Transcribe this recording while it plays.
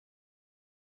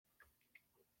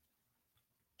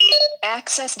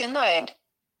Access denied.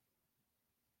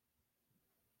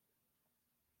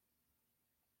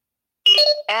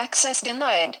 Access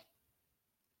denied.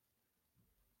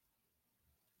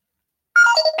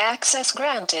 Access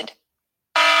granted.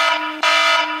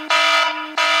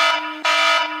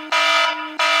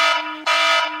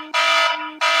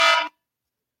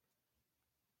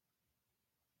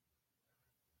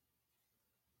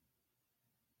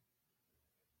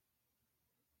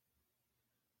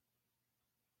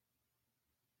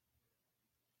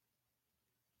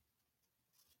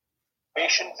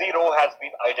 Patient 0 has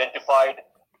been identified.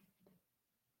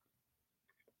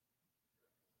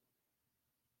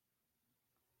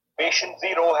 Patient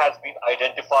 0 has been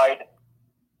identified.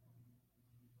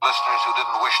 Listeners who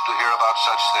didn't wish to hear about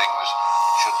such things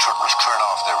should turn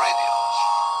off their radios.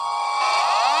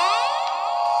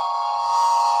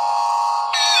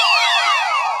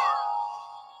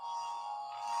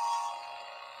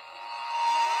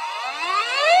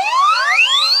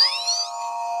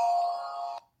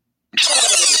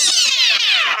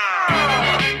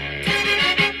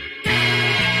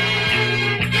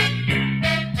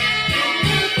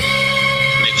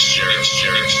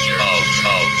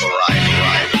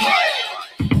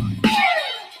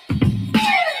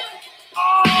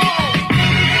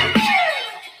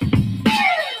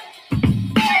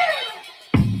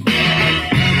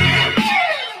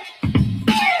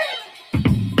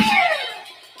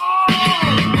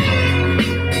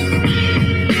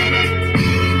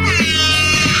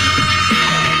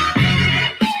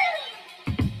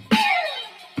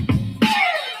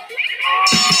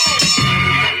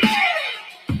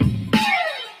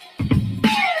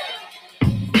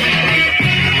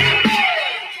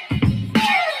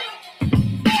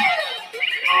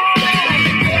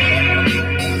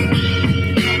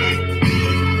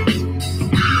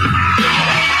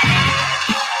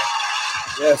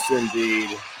 Yes, indeed.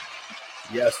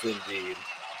 Yes, indeed.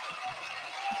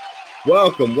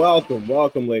 Welcome, welcome,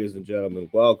 welcome, ladies and gentlemen.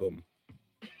 Welcome.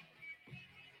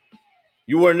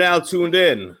 You are now tuned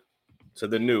in to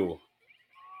the new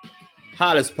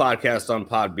hottest podcast on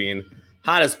Podbean,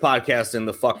 hottest podcast in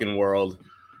the fucking world.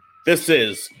 This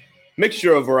is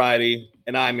Mixture of Variety,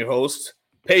 and I'm your host,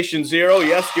 Patient Zero.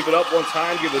 Yes, give it up one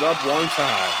time, give it up one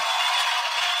time.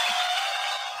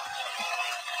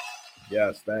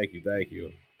 Yes, thank you, thank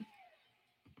you.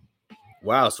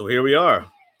 Wow, so here we are.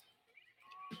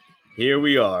 Here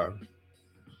we are.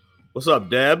 What's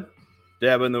up, Deb?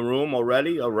 Deb in the room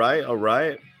already? All right, all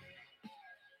right.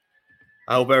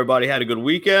 I hope everybody had a good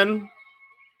weekend.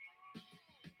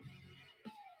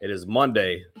 It is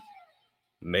Monday,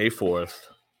 May 4th,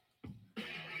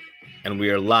 and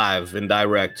we are live and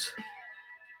direct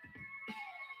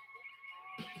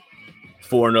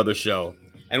for another show.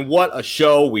 And what a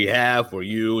show we have for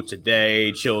you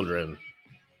today, children.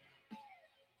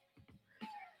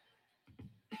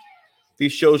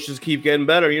 These shows just keep getting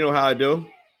better. You know how I do.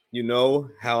 You know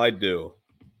how I do.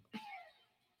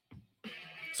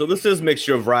 So this is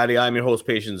Mixture of Variety. I'm your host,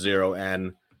 Patient Zero,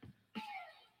 and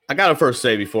I gotta first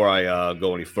say before I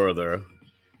go any further,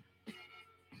 I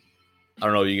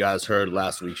don't know if you guys heard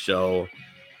last week's show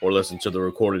or listened to the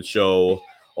recorded show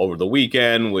over the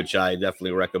weekend, which I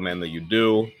definitely recommend that you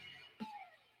do.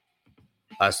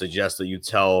 I suggest that you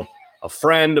tell a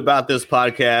friend about this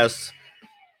podcast.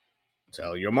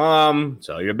 Tell your mom,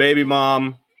 tell your baby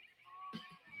mom,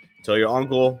 tell your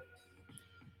uncle.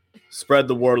 Spread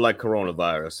the word like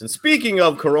coronavirus. And speaking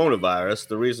of coronavirus,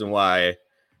 the reason why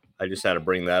I just had to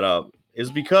bring that up is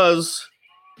because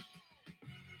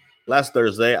last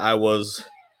Thursday I was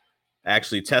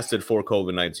actually tested for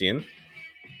COVID-19.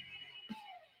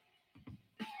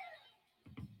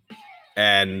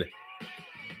 And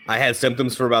I had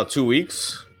symptoms for about 2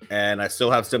 weeks, and I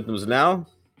still have symptoms now.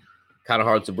 Kind of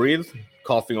hard to breathe,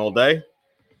 coughing all day.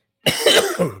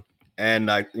 And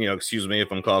excuse me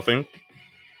if I'm coughing.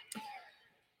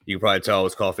 You can probably tell I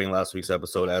was coughing last week's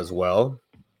episode as well.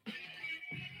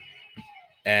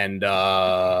 And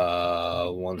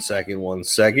one second. We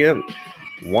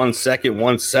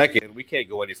can't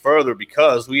go any further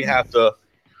because we have to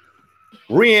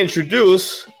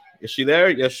reintroduce. Is she there?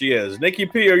 Yes, she is. Nikki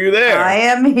P, are you there? I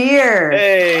am here.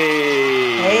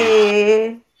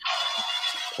 Hey.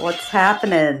 What's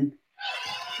happening?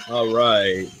 All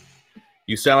right.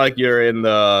 You sound like you're on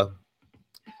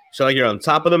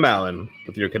top of the mountain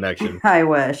with your connection. I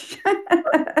wish. You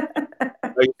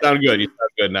sound good. You sound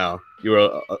good now. You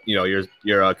were,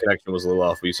 your connection was a little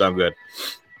off, but you sound good.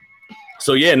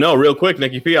 So yeah, no, real quick,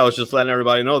 Nikki P, I was just letting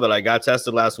everybody know that I got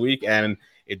tested last week and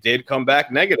it did come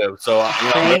back negative. So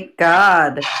thank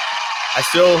God. I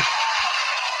still,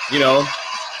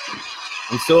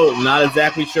 I'm still not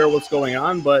exactly sure what's going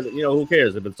on, but who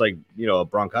cares if it's like a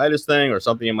bronchitis thing or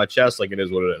something in my chest? Like, it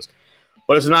is what it is.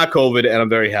 But it's not COVID, and I'm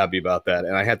very happy about that.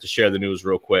 And I had to share the news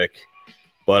real quick.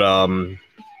 But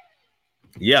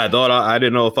yeah, I thought I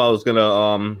didn't know if I was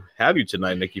gonna have you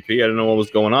tonight, Nikki P. I didn't know what was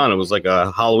going on. It was like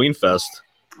a Halloween fest.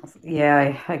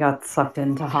 Yeah, I got sucked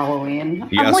into Halloween.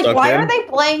 You I'm got like, sucked why in? are they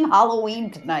playing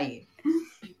Halloween tonight?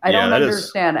 I Yeah, don't that is-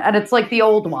 understand. And it's like the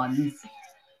old ones.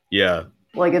 Yeah,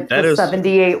 Like it's That the is-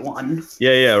 78 one.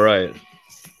 yeah, right.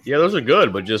 Yeah, those are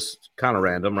good, but just kind of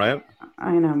random, right?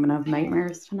 I know, I'm gonna have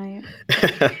nightmares tonight.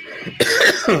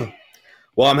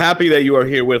 Well, I'm happy that you are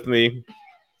here with me,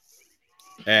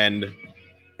 and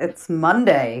It's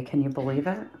Monday. Can you believe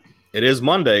it? it is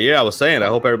Monday. Yeah, I was saying, I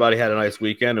hope everybody had a nice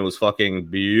weekend. It was fucking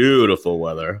beautiful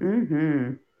weather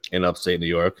Mm-hmm. in upstate New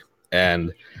York,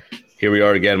 and here we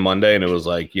are again Monday, and it was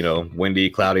like windy,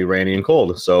 cloudy, rainy, and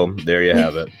cold. So there you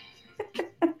have it.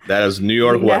 That is New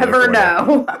York You weather. never for you.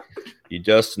 know. You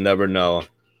just never know.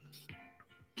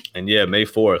 And yeah, May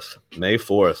 4th.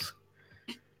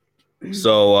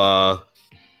 So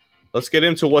let's get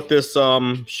into what this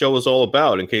show is all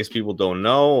about, in case people don't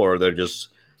know, or they're just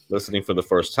listening for the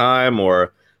first time,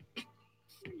 or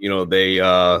they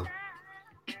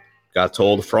got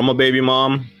told from a baby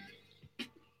mom,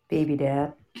 Baby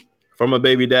dad. from a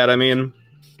baby dad, I mean.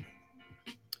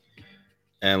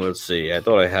 And let's see, I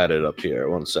thought I had it up here.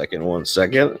 One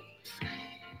second.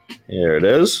 Here it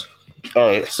is. All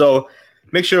right, so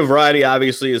Mixture of Variety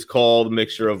obviously is called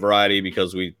Mixture of Variety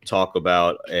because we talk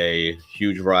about a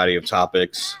huge variety of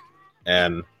topics.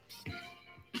 And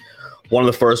one of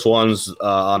the first ones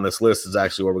on this list is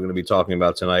actually what we're going to be talking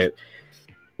about tonight,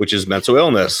 which is mental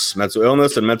illness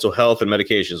and mental health and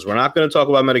medications. We're not going to talk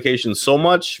about medications so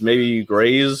much, maybe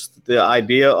graze the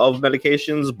idea of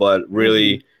medications, but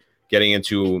really getting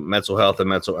into mental health and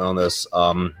mental illness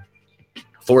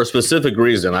for a specific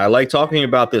reason. I like talking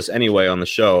about this anyway on the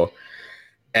show,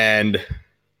 and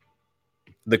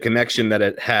the connection that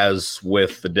it has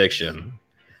with addiction.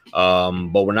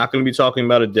 But we're not going to be talking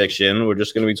about addiction. We're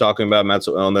just going to be talking about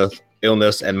mental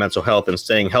illness and mental health and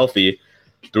staying healthy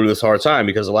through this hard time,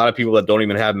 because a lot of people that don't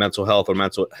even have mental health or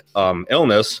mental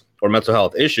illness or mental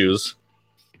health issues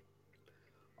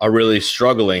are really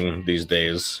struggling these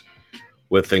days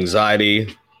with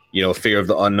anxiety, fear of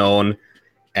the unknown,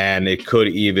 and it could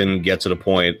even get to the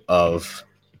point of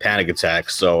panic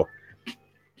attacks. So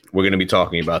we're going to be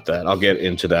talking about that. I'll get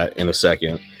into that in a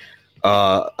second.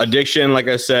 Addiction, like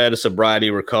I said,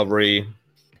 sobriety, recovery.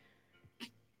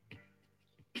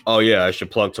 Oh yeah, I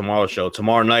should plug tomorrow's show.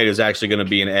 Tomorrow night is actually going to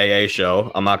be an AA show.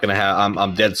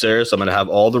 I'm dead serious. I'm going to have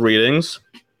all the readings.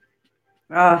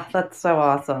 That's so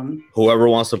awesome. Whoever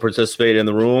wants to participate in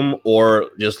the room or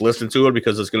just listen to it,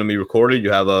 because it's going to be recorded.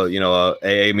 You have a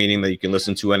AA meeting that you can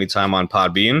listen to anytime on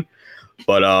Podbean.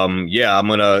 But yeah, I'm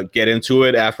going to get into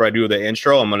it after I do the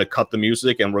intro. I'm going to cut the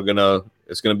music, and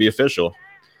it's going to be official.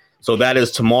 So that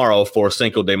is tomorrow for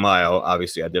Cinco de Mayo.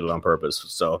 Obviously, I did it on purpose.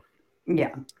 So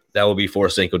Yeah. that will be for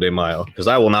Cinco de Mayo, because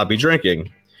I will not be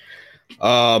drinking.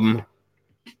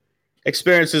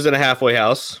 Experiences in a halfway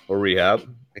house or rehab.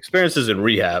 Experiences in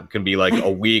rehab can be like a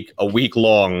week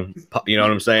long. You know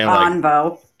what I'm saying? Like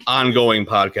Convo. ongoing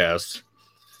podcast.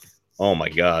 Oh my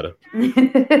God.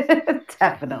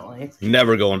 Definitely.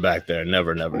 Never going back there.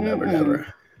 Never.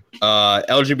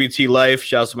 LGBT life.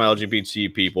 Shouts to my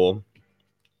LGBT people.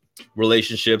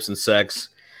 Relationships and sex.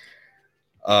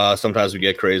 Sometimes we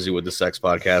get crazy with the sex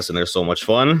podcast, and they're so much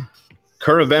fun.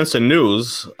 Current events and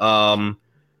news.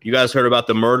 You guys heard about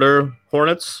the murder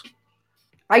hornets?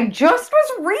 I just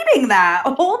was reading that.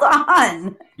 Hold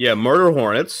on. Yeah, murder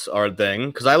hornets are a thing,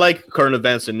 because I like current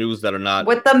events and news that are not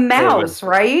With the mouse,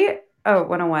 right? Oh, it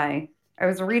went away. I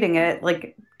was reading it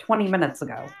like 20 minutes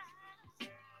ago.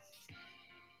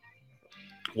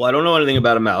 Well, I don't know anything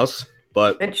about a mouse,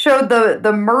 but It showed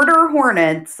the murder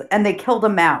hornets, and they killed a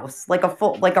mouse, like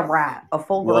a rat, a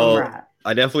full-grown rat.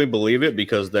 I definitely believe it,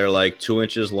 because they're like 2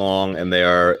 inches long and they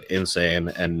are insane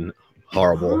and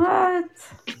horrible. What?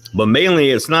 But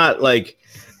mainly, it's not like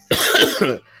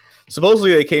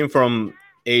supposedly they came from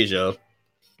Asia,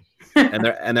 and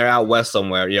they're out west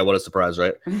somewhere. Yeah, what a surprise,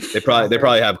 right? They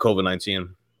probably have COVID-19.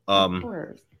 Of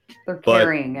course. They're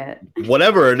carrying it.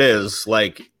 Whatever it is,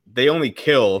 like they only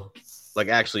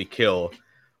actually kill,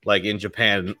 like in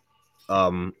Japan,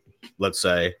 let's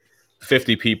say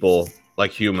 50 people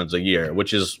like humans a year,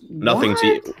 which is nothing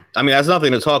to. I mean, that's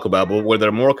nothing to talk about. But what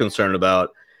they're more concerned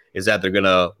about is that they're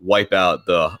gonna wipe out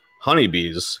the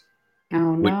honeybees,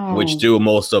 which do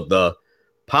most of the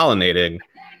pollinating.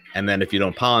 And then if you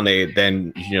don't pollinate,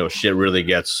 then shit really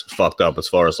gets fucked up as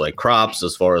far as like crops,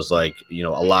 as far as like a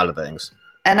lot of things.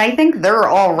 And I think they're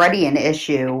already an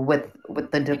issue with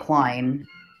the decline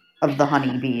of the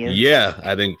honeybees. Yeah,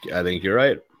 I think you're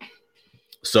right.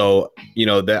 So,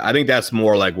 I think that's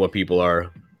more like what people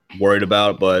are worried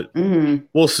about, but Mm-hmm.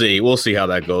 we'll see. We'll see how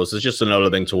that goes. It's just another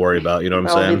thing to worry about. You know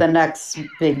what I'm That'll saying? be the next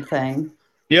big thing.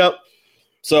 Yep.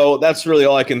 So that's really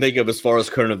all I can think of as far as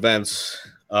current events.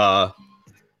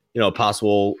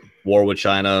 Possible war with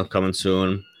China coming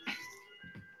soon.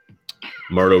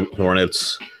 Murder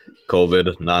hornets,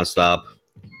 COVID, nonstop,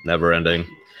 never ending.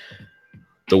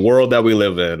 The world that we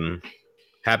live in.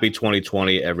 Happy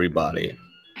 2020, everybody.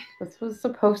 This was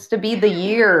supposed to be the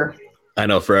year. I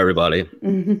know, for everybody.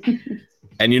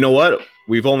 And you know what?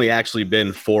 We've only actually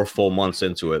been 4 full months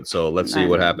into it, so let's see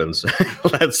what happens.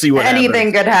 Let's see what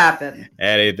Anything happens. could happen.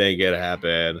 Anything could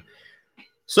happen.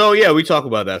 So yeah, we talk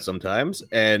about that sometimes.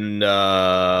 And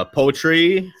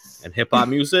poetry and hip hop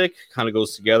music kind of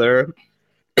goes together.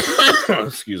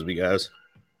 Excuse me, guys.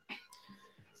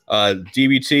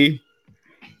 DBT,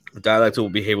 dialectical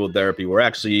behavioral therapy. We're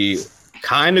actually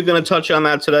kind of going to touch on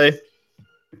that today,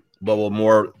 but we'll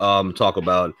more talk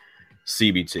about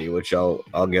CBT, which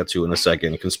I'll get to in a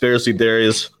second. Conspiracy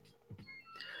theories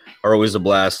are always a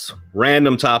blast.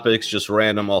 Random topics, just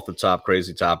random off the top,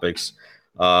 crazy topics.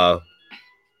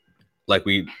 Like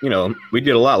we did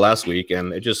a lot last week,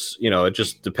 and it just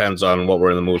depends on what we're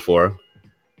in the mood for.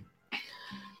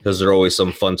 Because there are always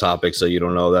some fun topics that you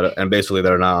don't know that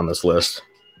are not on this list.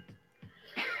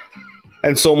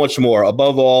 And so much more.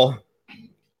 Above all,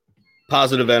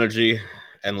 positive energy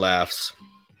and laughs.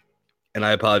 And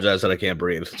I apologize that I can't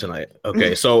breathe tonight.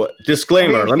 Okay, so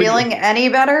disclaimer. Are you feeling any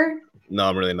better? No,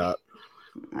 I'm really not.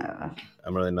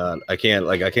 I'm really not. I can't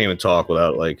even talk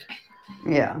without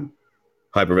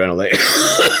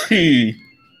hyperventilate.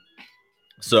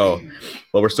 So,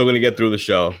 but we're still going to get through the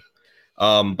show.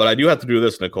 But I do have to do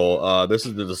this, Nicole. This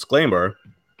is the disclaimer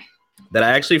that I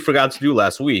actually forgot to do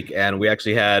last week, and we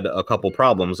actually had a couple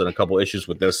problems and a couple issues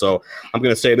with this. So I'm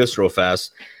going to say this real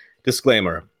fast.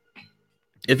 Disclaimer.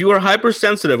 If you are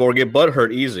hypersensitive or get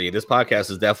butthurt easy, this podcast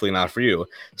is definitely not for you.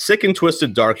 Sick and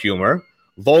twisted dark humor,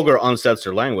 vulgar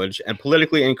uncensored language, and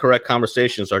politically incorrect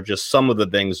conversations are just some of the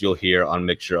things you'll hear on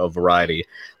Mixture of Variety.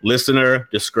 Listener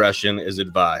discretion is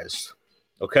advised.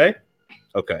 Okay?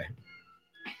 Okay.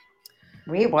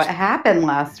 Wait, what happened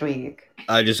last week?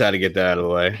 I just had to get that out of the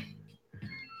way.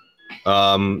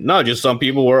 No, just some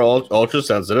people were ultra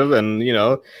sensitive and,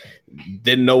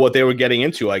 didn't know what they were getting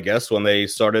into, I guess, when they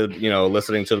started,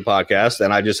 listening to the podcast.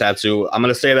 And I just had to, I'm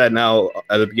going to say that now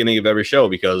at the beginning of every show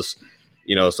because,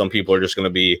 some people are just going to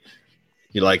be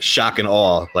like shock and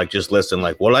awe, like just listen,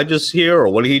 like, what did I just hear? Or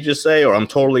what did he just say? Or I'm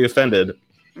totally offended.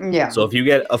 Yeah. So if you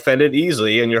get offended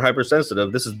easily and you're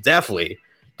hypersensitive, this is definitely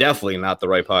not the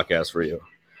right podcast for you.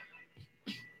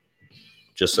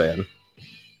 Just saying.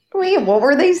 Wait, what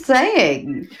were they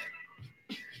saying?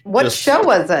 What show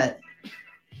was it?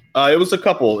 It was a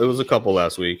couple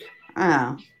last week.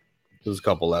 Oh. It was a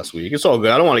couple last week. It's all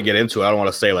good. I don't want to get into it. I don't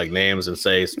want to say like names and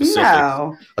say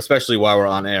specifics, especially while we're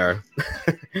on air.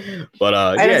 But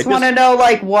I just want to know,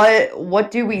 like,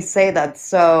 what do we say that's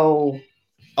so?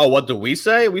 Oh, what do we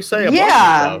say? We say a bunch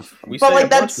of stuff. But like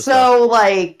that's so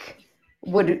like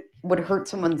would hurt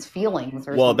someone's feelings.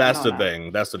 Or well, that's the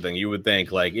thing. That's the thing. You would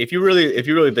think like if you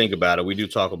really think about it, we do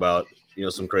talk about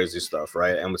some crazy stuff,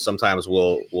 right? And sometimes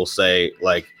we'll say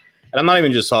like, and I'm not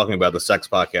even just talking about the sex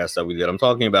podcast that we did. I'm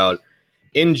talking about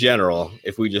in general,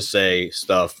 if we just say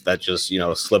stuff that just,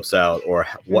 slips out or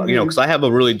what, because I have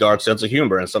a really dark sense of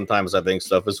humor and sometimes I think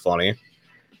stuff is funny.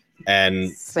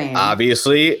 And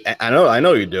obviously, I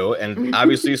know you do. And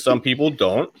obviously some people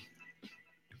don't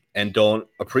and don't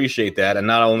appreciate that. And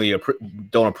not only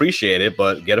don't appreciate it,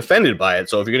 but get offended by it.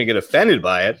 So if you're going to get offended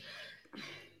by it,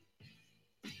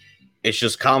 it's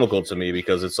just comical to me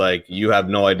because it's like you have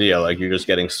no idea. Like you're just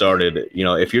getting started.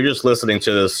 If you're just listening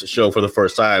to this show for the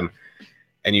first time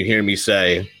and you hear me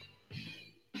say,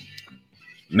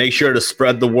 make sure to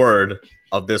spread the word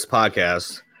of this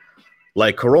podcast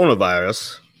like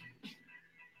coronavirus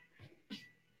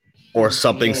or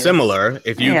something similar.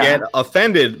 If you get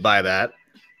offended by that,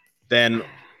 then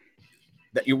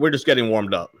we're just getting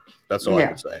warmed up. That's all I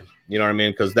can say. You know what I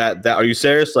mean? Because that are you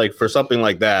serious? Like for something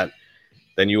like that,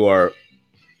 then you are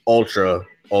ultra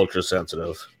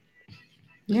sensitive.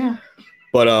 Yeah.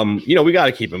 But we got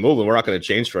to keep it moving. We're not going to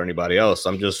change for anybody else.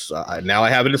 I'm just now I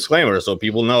have a disclaimer so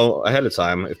people know ahead of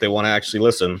time if they want to actually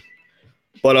listen.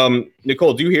 But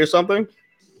Nicole, do you hear something?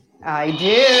 I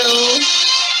do.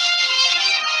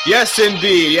 Yes,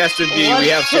 indeed. What's we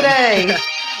have today.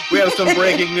 We have some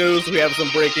breaking news.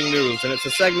 And it's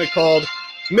a segment called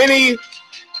Mini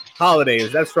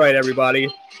holidays. That's right,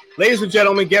 everybody. Ladies and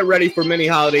gentlemen, get ready for mini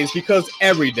holidays because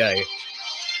every day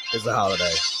is a holiday.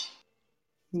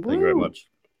 Thank you very much.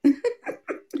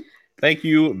 Thank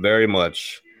you very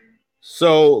much.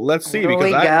 So let's see, What do because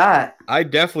we got? I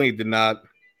definitely did not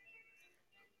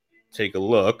take a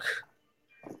look.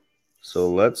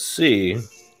 So let's see.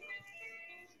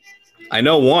 I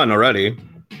know one already.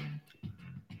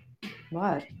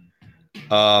 What?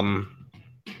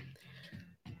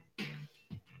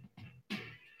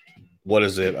 What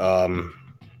is it?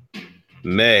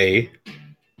 May.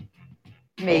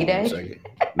 Mayday?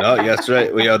 No, yes,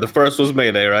 right. Yeah, the first was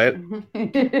Mayday, right?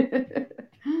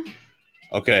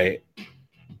 Okay.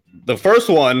 The first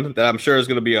one that I'm sure is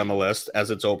going to be on the list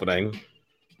as it's opening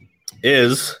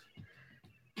is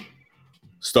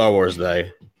Star Wars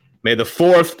Day. May the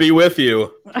 4th be with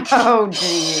you. Oh,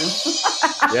 geez.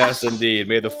 Yes, indeed.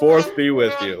 May the 4th be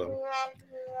with you.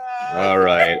 All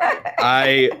right.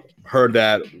 I heard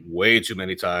that way too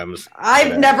many times.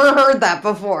 I've never heard that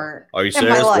before. Are you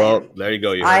serious? Well, there you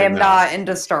go. I am not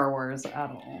into Star Wars at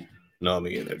all. No,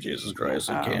 me either. Jesus Christ,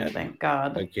 I can't. Thank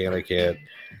God. I can't.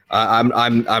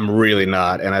 I'm really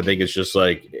not, and I think it's just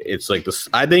like this.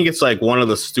 I think it's like one of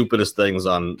the stupidest things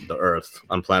on the Earth,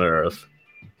 on planet Earth.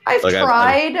 I've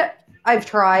tried.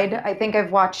 I think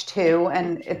I've watched 2,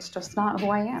 and it's just not who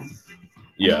I am.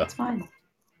 Yeah, that's fine.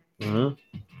 Mm-hmm.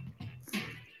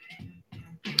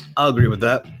 I'll agree with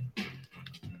that.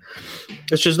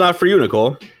 It's just not for you,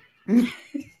 Nicole.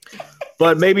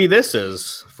 But maybe this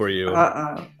is for you.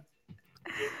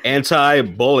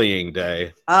 Anti-bullying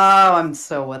day. Oh, I'm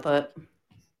so with it.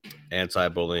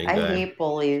 Anti-bullying day. I hate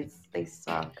bullies. They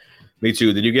suck. Me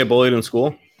too. Did you get bullied in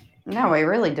school? No, I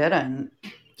really didn't.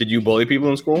 Did you bully people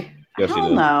in school? Yes, you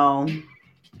did. No.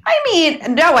 I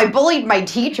mean, no, I bullied my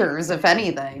teachers, if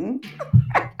anything.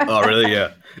 Oh, really?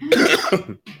 Yeah.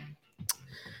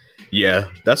 Yeah,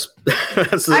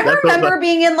 I remember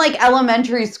being in like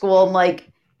elementary school and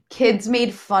like kids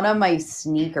made fun of my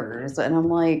sneakers, and I'm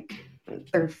like,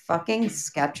 they're fucking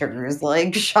Skechers.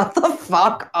 Like, shut the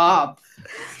fuck up.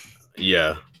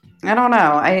 Yeah. I don't know.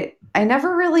 I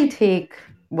never really take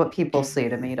what people say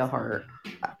to me to heart.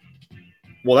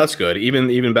 Well, that's good.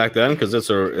 Even back then, because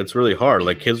it's really hard.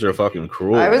 Like, kids are fucking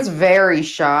cruel. I was very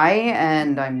shy,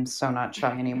 and I'm so not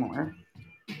shy anymore.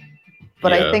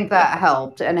 But I think that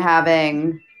helped, and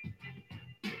having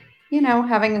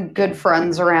good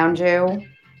friends around you,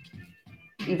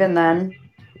 even then.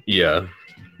 Yeah,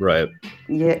 right.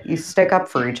 You stick up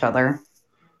for each other.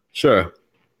 Sure.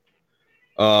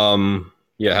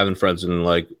 Yeah, having friends in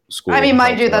like school. I mean,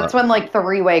 mind you, that's when like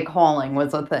 3-way calling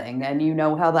was a thing, and you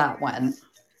know how that went.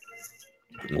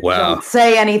 Wow. Don't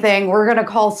say anything. We're gonna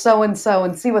call so and so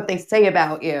and see what they say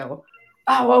about you.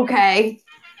 Oh, okay.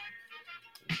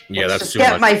 Yeah, that's just too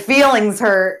get much. My feelings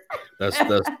hurt. That's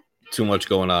too much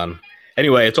going on.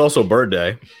 Anyway, it's also Bird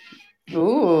Day.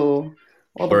 Ooh.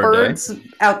 Well, the birds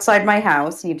outside my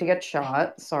house need to get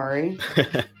shot. Sorry.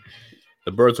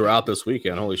 The birds were out this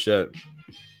weekend. Holy shit.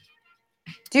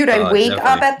 Dude, I wake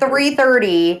up at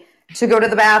 3:30 to go to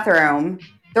the bathroom.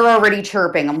 They're already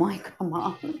chirping. I'm like, come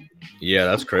on. Yeah,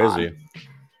 that's crazy.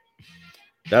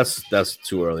 That's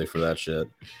too early for that shit.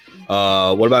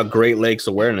 What about Great Lakes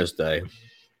Awareness Day?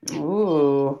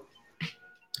 Ooh.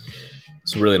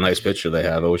 It's a really nice picture they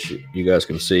have. I wish you guys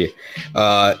can see.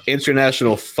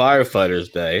 International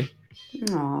Firefighters Day.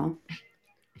 Aw.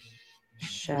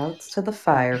 Shouts to the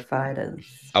firefighters.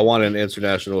 I want an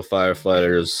International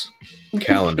Firefighters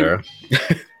calendar.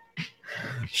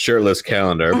 Shirtless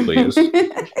calendar, please.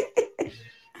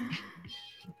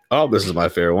 Oh, this is my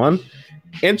favorite one.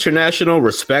 International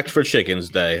Respect for Chickens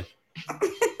Day.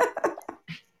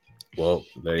 Well,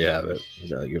 there you have it. You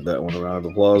gotta give that one a round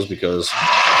of applause because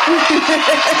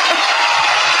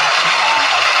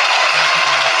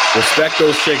respect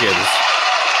those chickens.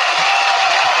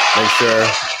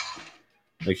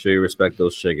 Make sure you respect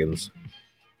those chickens.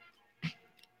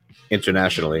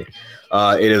 Internationally.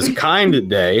 It is Kind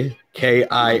Day,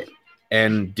 K-I-N-D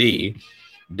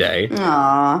Day.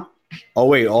 Aww. Oh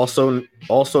wait, also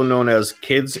known as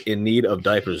Kids in Need of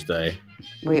Diapers Day.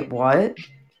 Wait, what?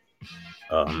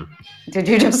 Did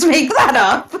you just make that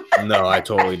up? No, I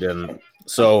totally didn't.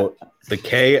 So the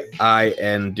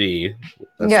K-I-N-D,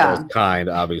 that's kind,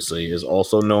 obviously, is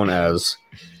also known as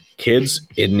Kids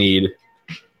in Need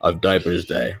of Diapers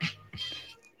Day.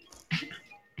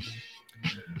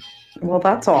 Well,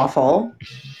 that's awful.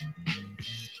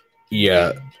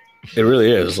 Yeah, it really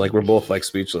is. Like, we're both like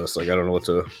speechless. Like, I don't know what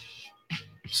to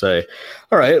say.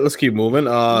 All right, let's keep moving.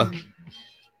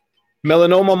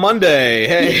 Melanoma Monday.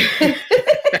 Hey.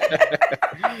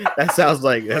 That sounds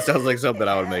like something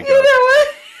I would make up. You know what?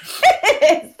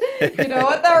 You know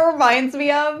what that reminds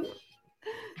me of?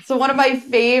 So one of my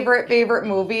favorite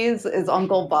movies is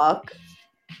Uncle Buck.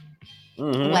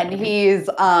 Mhm. When he's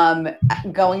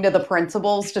going to the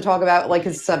principal's to talk about like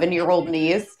his 7-year-old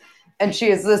niece, and she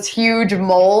has this huge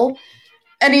mole,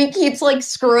 and he keeps like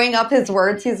screwing up his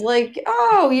words. He's like,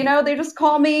 "Oh, you know, they just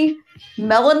call me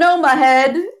melanoma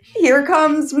head. Here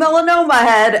comes melanoma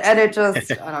head," and it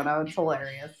just, I don't know, it's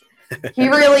hilarious.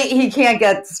 He can't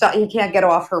get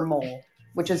off her mole,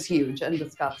 which is huge and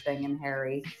disgusting and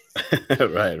hairy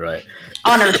Right.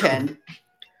 on her chin.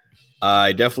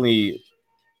 I definitely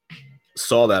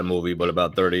saw that movie, but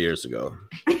about 30 years ago.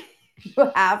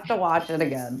 You have to watch it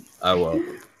again. I will.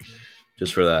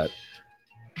 Just for that.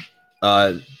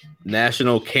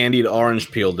 National Candied Orange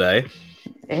Peel Day.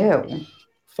 Ew.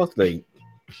 Fuck, they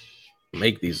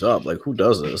make these up. Like, who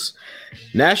does this?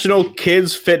 National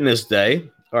Kids Fitness Day.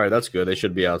 All right, that's good. They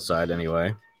should be outside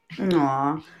anyway.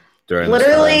 Aw. During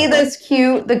Literally this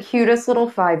the cutest little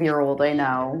 5-year-old I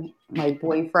know. My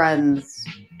boyfriend's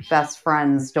best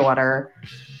friend's daughter.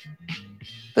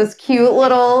 This cute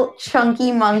little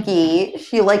chunky monkey.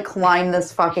 She like climbed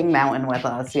this fucking mountain with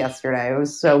us yesterday. It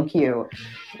was so cute.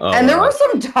 Oh, and there wow. were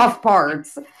some tough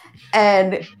parts.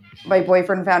 And my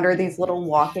boyfriend found her these little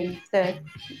walking sticks,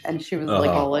 and she was like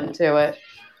all into it.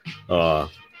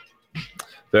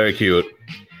 Very cute.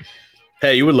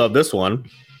 Hey, you would love this one.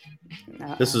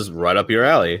 This is right up your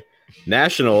alley.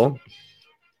 National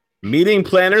Meeting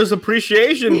Planners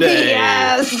Appreciation Day.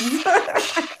 Yes.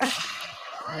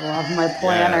 I love my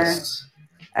planner. Yes.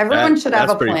 Everyone should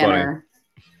have a pretty planner.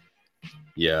 Funny.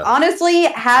 Yeah. Honestly,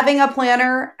 having a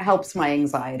planner helps my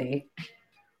anxiety.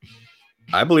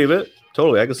 I believe it.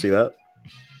 Totally. I can see that.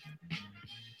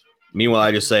 Meanwhile,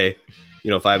 I just say,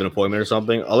 you know, if I have an appointment or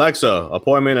something, Alexa,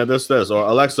 appointment at this, or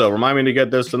Alexa, remind me to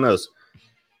get this and this.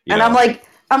 You know?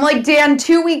 I'm like, Dan,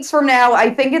 2 weeks from now, I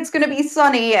think it's going to be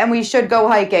sunny and we should go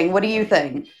hiking. What do you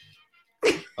think?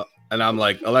 And I'm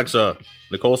like, Alexa,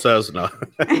 Nicole says no.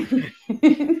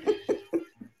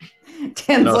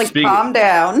 Dan's like, calm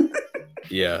down.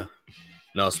 Yeah.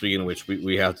 No, speaking of which,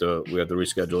 we have to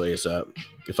reschedule ASAP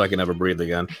if I can ever breathe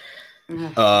again.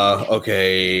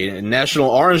 Okay. National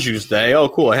Orange Juice Day. Oh,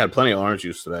 cool. I had plenty of orange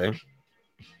juice today.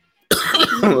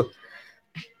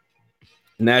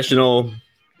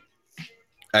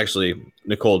 Actually,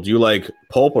 Nicole, do you like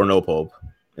pulp or no pulp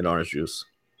in orange juice?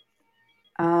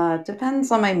 Depends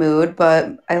on my mood,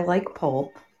 but I like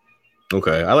pulp.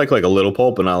 Okay. I like a little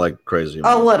pulp and I like crazy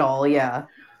amount. A little, yeah.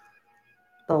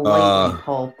 The light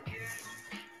pulp.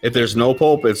 If there's no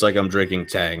pulp, it's like I'm drinking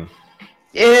Tang.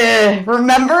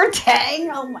 Remember Tang?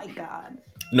 Oh my god.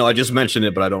 No, I just mentioned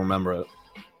it, but I don't remember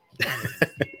it.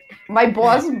 My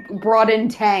boss brought in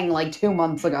Tang like 2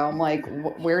 months ago. I'm like,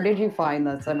 where did you find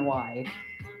this and why?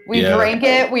 We drank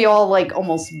it. We all like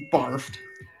almost barfed.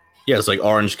 Yeah, it's like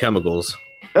orange chemicals.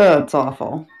 Oh, it's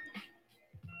awful.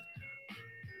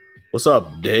 What's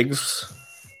up, Diggs?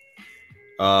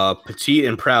 Petite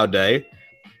and Proud Day.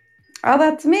 Oh,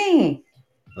 that's me.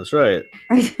 That's right.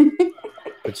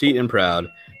 Petite and Proud.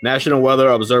 National Weather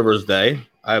Observers Day.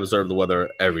 I observe the weather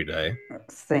every day.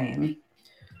 Same.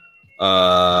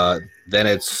 Then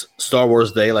it's Star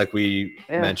Wars Day, like we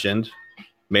mentioned.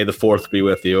 May the 4th be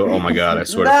with you. Oh my god, I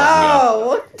swear to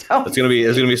God. No! It's gonna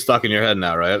be stuck in your head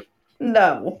now, right?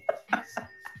 No.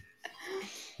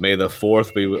 May the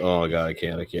 4th be with, oh my god, I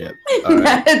can't. All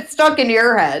right. It's stuck in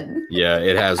your head. Yeah,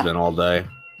 it has been all day.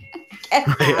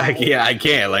 I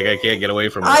can't. Like, I can't get away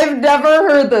from it. I've never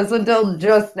heard this until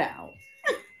just now.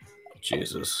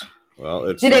 Jesus. Well,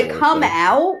 it's. Did it come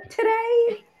out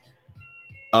today?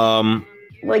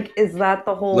 Like, is that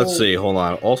the whole? Let's see. Hold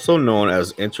on. Also known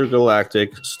as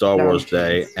Intergalactic Star Wars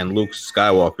Day and Luke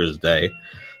Skywalker's Day,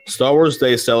 Star Wars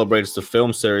Day celebrates the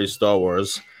film series Star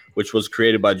Wars, which was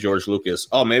created by George Lucas.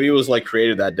 Oh, maybe it was like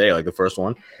created that day, like the first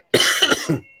one.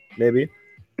 Maybe.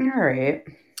 All right.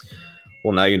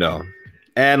 Well, now you know.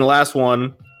 And the last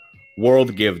one,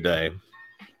 World Give Day,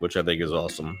 which I think is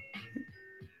awesome.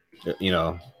 You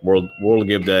know, World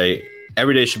Give Day.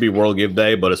 Every day should be World Give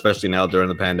Day, but especially now during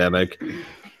the pandemic,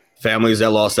 families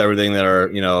that lost everything that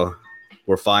are, you know,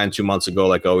 were fine 2 months ago,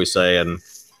 like I always say, and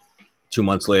 2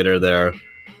 months later they're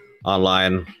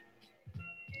online.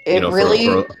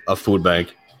 For a food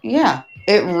bank. Yeah,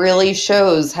 it really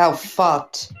shows how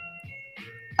fucked.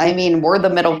 I mean, we're the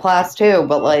middle class too,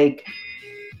 but like,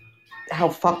 how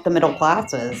fucked the middle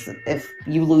class is if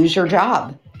you lose your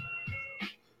job.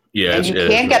 Yeah, and you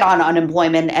can't get on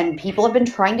unemployment, and people have been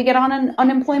trying to get on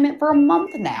unemployment for a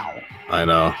month now. I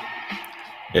know.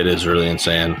 It is really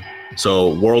insane.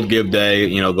 So World Give Day,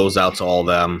 you know, goes out to all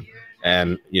them,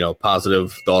 and, you know,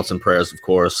 positive thoughts and prayers, of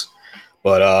course.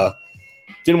 But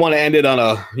didn't want to end it on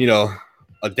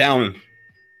a downer.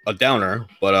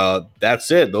 But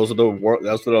that's it. Those are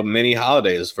the mini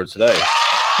holidays for today.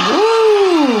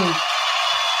 Woo!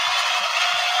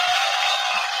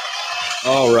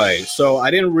 All right. So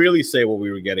I didn't really say what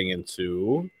we were getting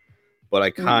into, but I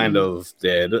kind of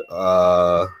did.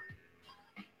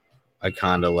 I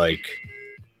kind of like.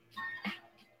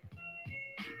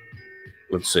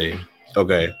 Let's see.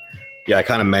 Okay. Yeah, I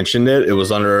kind of mentioned it. It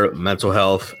was under mental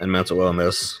health and mental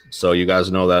illness. So you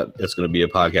guys know that it's going to be a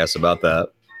podcast about that.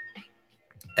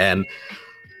 And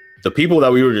the people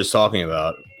that we were just talking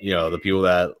about, the people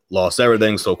that lost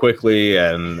everything so quickly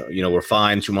and, were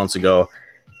fine 2 months ago,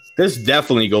 this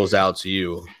definitely goes out to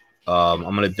you. I'm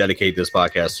going to dedicate this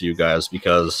podcast to you guys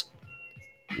because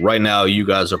right now you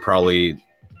guys are probably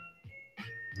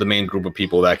the main group of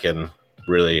people that can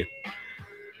really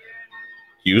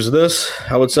use this,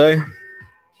 I would say.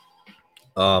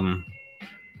 So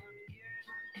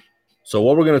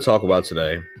what we're going to talk about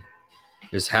today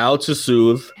is how to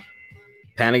soothe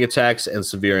panic attacks and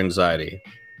severe anxiety.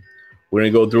 We're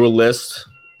going to go through a list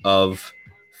of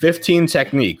 15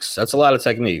 techniques. That's a lot of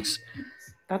techniques.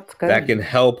 That's good. That can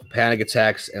help panic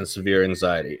attacks and severe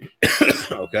anxiety.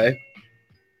 Okay.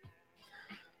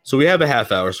 So we have a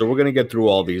half hour, so we're going to get through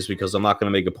all these because I'm not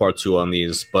going to make a part 2 on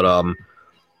these, but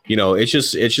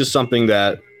it's just something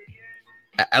that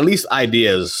at least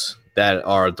ideas that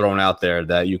are thrown out there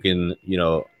that you can,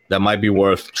 that might be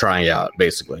worth trying out,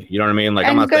 basically. You know what I mean? Like,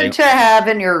 and I'm not good to have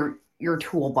in your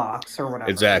toolbox or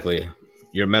whatever. Exactly.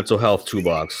 Your mental health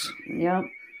toolbox. Yep.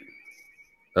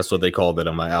 That's what they called it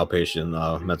on my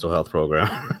outpatient mental health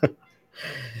program.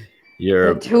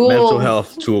 Your tools. Mental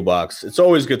health toolbox. It's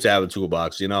always good to have a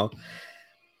toolbox, One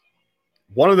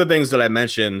of the things that I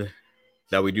mentioned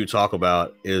that we do talk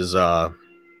about is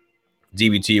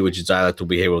DBT, which is dialectical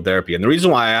behavioral therapy. And the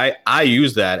reason why I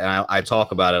use that and I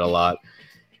talk about it a lot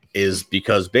is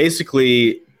because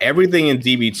basically everything in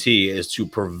DBT is to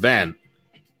prevent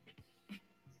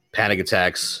panic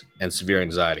attacks and severe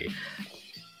anxiety.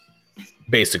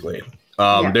 Basically,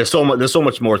 there's so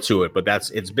much more to it, but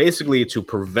it's basically to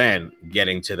prevent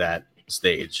getting to that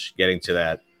stage, getting to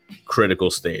that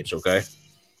critical stage. Okay.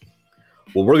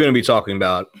 What we're going to be talking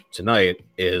about tonight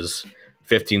is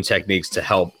 15 techniques to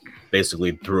help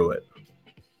basically through it.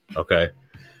 Okay.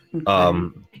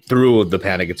 Through the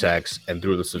panic attacks and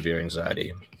through the severe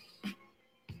anxiety.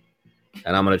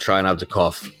 And I'm going to try not to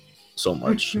cough so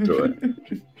much through it.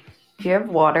 Do you have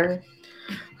water?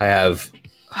 I have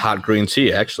hot green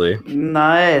tea, actually.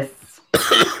 Nice.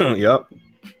 Yep.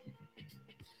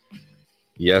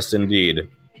 Yes, indeed.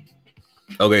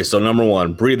 Okay, so number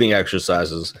 1, breathing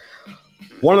exercises.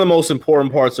 One of the most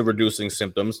important parts of reducing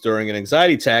symptoms during an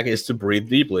anxiety attack is to breathe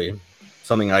deeply.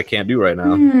 Something I can't do right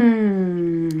now.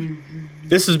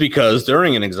 This is because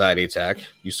during an anxiety attack,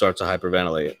 you start to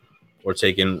hyperventilate or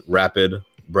take in rapid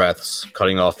breaths,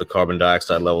 cutting off the carbon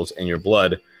dioxide levels in your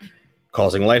blood,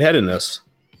 causing lightheadedness.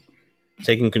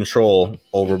 Taking control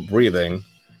over breathing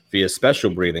via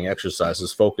special breathing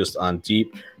exercises focused on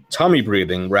deep tummy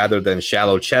breathing rather than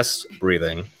shallow chest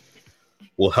breathing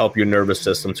will help your nervous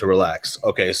system to relax.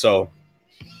 Okay, so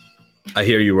I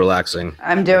hear you relaxing.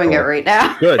 I'm doing it right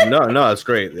now. Good. No, that's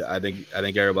great. I think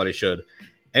everybody should.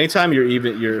 Anytime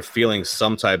you're feeling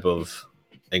some type of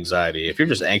anxiety, if you're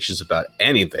just anxious about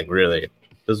anything, really, it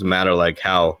doesn't matter like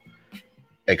how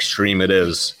extreme it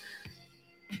is.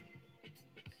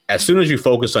 As soon as you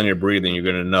focus on your breathing, you're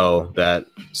going to know that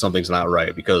something's not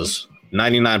right because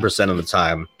 99% of the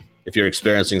time, if you're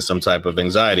experiencing some type of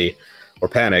anxiety or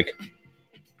panic,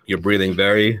 you're breathing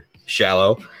very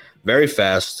shallow, very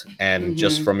fast, and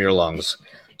just from your lungs.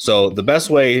 So the best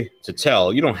way to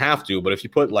tell, you don't have to, but if you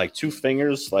put like 2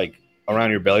 fingers like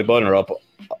around your belly button or up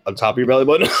on top of your belly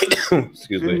button,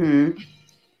 excuse me,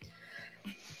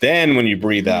 then when you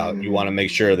breathe out, you want to make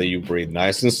sure that you breathe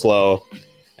nice and slow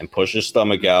and push your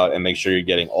stomach out and make sure you're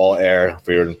getting all air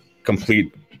for your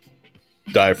complete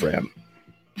diaphragm.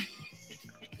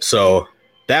 So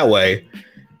that way,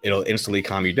 it'll instantly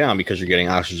calm you down because you're getting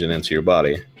oxygen into your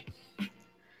body.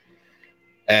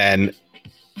 And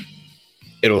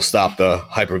it'll stop the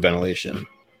hyperventilation,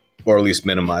 or at least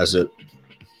minimize it.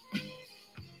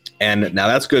 And now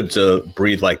that's good to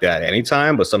breathe like that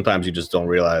anytime, but sometimes you just don't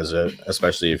realize it,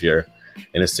 especially if you're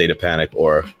in a state of panic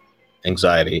or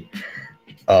anxiety.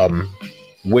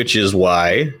 Which is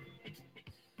why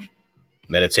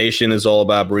meditation is all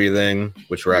about breathing,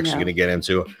 which we're actually going to get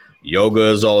into. Yoga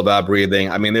is all about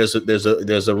breathing. I mean, there's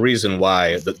a reason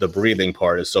why the breathing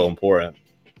part is so important,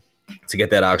 to get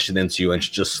that oxygen into you and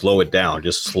just slow it down.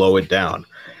 Just slow it down.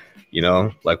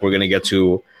 Like we're going to get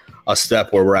to a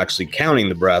step where we're actually counting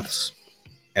the breaths,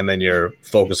 and then you're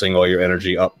focusing all your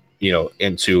energy up,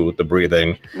 into the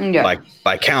breathing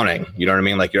by counting. You know what I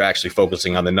mean? Like you're actually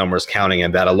focusing on the numbers, counting,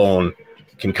 and that alone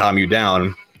can calm you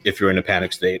down if you're in a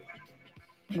panic state.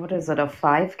 What is it, a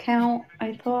 5 count,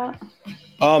 I thought?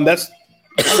 That's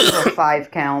I do a 5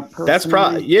 count personally. That's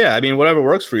probably, yeah, I mean, whatever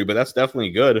works for you, but that's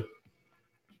definitely good.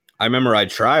 I remember I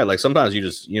tried, like, sometimes you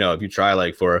just, if you try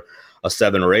like for a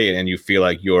 7 or 8 and you feel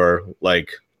like you're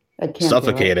like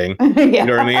suffocating, yeah. You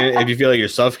know what I mean? If you feel like you're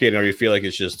suffocating or you feel like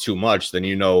it's just too much, then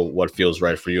you know what feels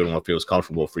right for you and what feels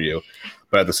comfortable for you.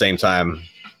 But at the same time,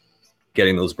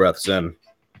 getting those breaths in.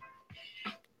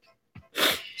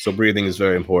 So breathing is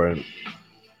very important.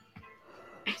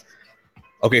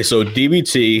 Okay, so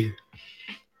DBT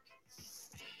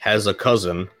has a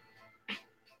cousin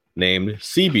named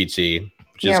CBT,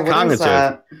 which is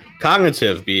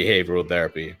cognitive behavioral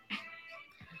therapy.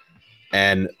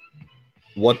 And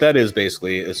what that is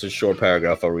basically, it's a short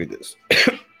paragraph. I'll read this.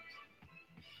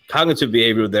 Cognitive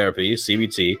behavioral therapy,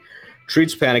 CBT,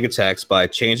 treats panic attacks by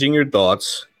changing your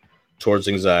thoughts towards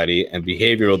anxiety, and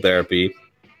behavioral therapy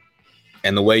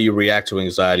and the way you react to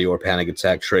anxiety or panic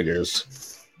attack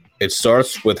triggers. It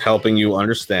starts with helping you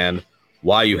understand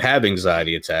why you have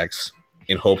anxiety attacks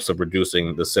in hopes of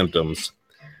reducing the symptoms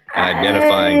and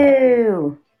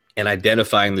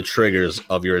identifying the triggers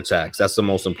of your attacks. That's the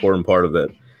most important part of it.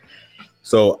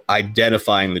 So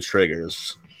identifying the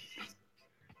triggers.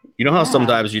 You know how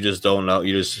sometimes you just don't know,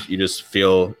 you just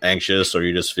feel anxious, or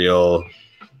you just feel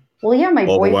my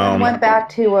boyfriend went back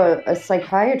to a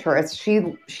psychiatrist.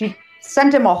 She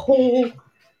sent him a whole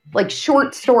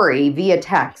short story via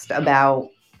text about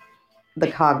the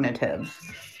cognitive.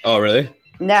 Oh, really?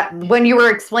 That when you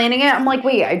were explaining it, I'm like,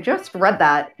 wait, I just read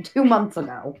that 2 months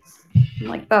ago. I'm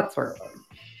like, that's where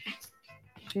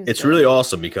it's really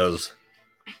awesome, because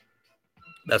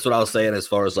that's what I was saying as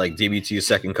far as like DBT's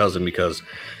second cousin, because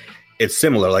it's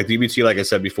similar. Like DBT, like I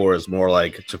said before, is more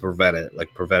like to prevent it,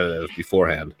 like preventative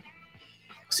beforehand.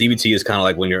 CBT is kind of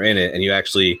like when you're in it and you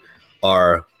actually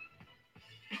are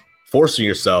forcing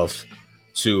yourself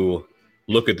to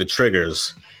look at the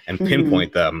triggers and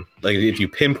pinpoint them. Like if you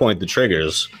pinpoint the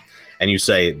triggers and you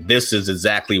say, this is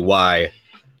exactly why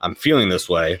I'm feeling this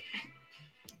way,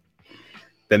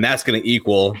 then that's going to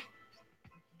equal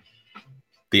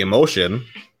the emotion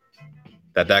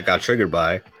that got triggered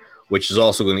by, which is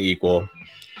also going to equal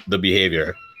the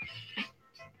behavior.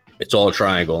 It's all a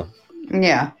triangle.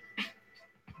 Yeah.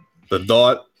 The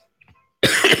thought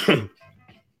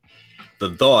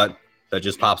that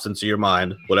just pops into your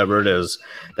mind, whatever it is,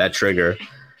 that triggers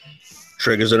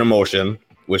an emotion,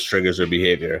 which triggers a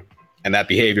behavior. And that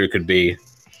behavior could be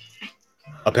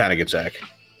a panic attack.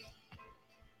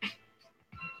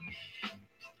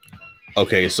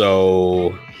 Okay,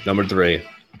 so number 3.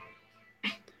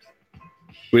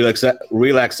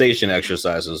 Relaxation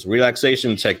exercises.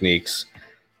 Relaxation techniques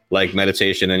like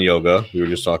meditation and yoga, we were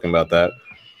just talking about that,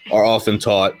 are often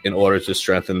taught in order to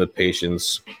strengthen the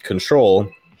patient's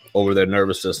control over their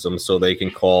nervous system so they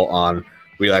can call on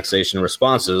relaxation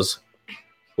responses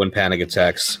when panic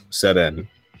attacks set in.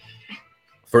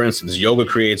 For instance, yoga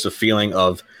creates a feeling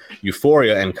of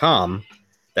euphoria and calm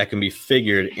that can be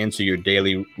figured into your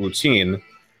daily routine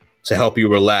to help you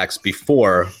relax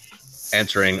before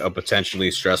entering a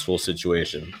potentially stressful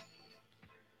situation.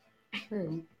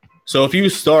 True. So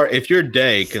if your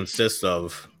day consists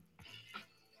of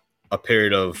a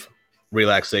period of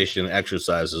relaxation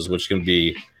exercises, which can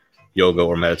be yoga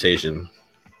or meditation,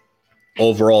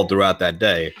 overall throughout that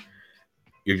day,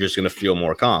 you're just going to feel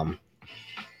more calm.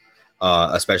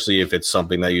 Especially if it's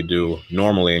something that you do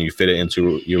normally and you fit it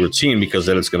into your routine, because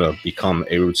then it's going to become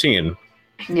a routine.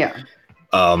 Yeah.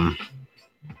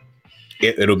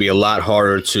 It'll be a lot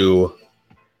harder to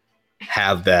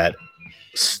have that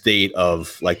state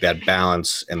of like that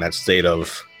balance and that state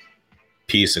of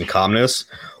peace and calmness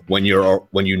when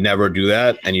you never do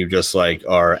that and you just like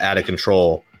are out of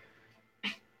control,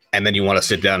 and then you want to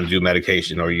sit down and do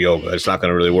meditation or yoga. It's not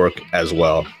going to really work as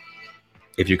well.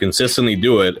 If you consistently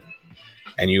do it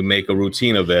and you make a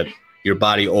routine of it, your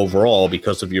body overall,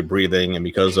 because of your breathing and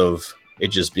because of it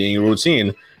just being a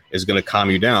routine, is going to calm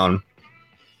you down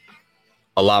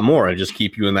a lot more and just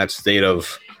keep you in that state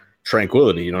of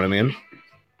tranquility. You know what I mean?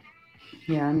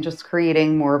 Yeah, and just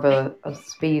creating more of a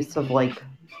space of like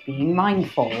being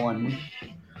mindful and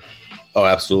Oh,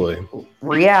 absolutely.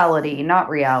 reality, not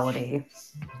reality.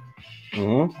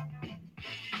 Mm-hmm.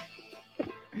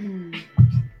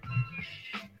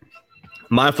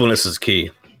 Mindfulness is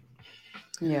key.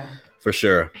 Yeah. For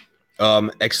sure.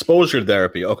 Exposure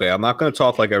therapy. Okay, I'm not going to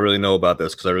talk like I really know about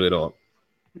this because I really don't.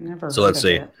 Never. So let's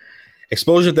see. It.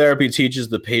 Exposure therapy teaches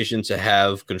the patient to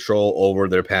have control over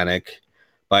their panic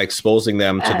by exposing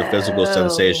them to the physical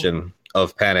sensation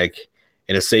of panic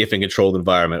in a safe and controlled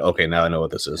environment. Okay, now I know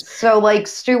what this is. So, like,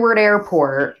 Stewart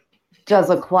Airport does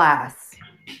a class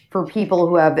for people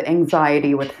who have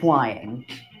anxiety with flying.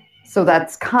 So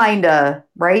that's kind of,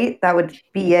 right? That would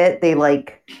be it. They,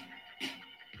 like,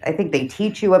 I think they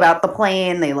teach you about the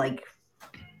plane. They, like,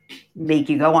 make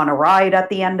you go on a ride at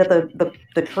the end of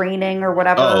the training or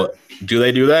whatever. Oh, do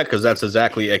they do that? Because that's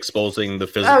exactly exposing the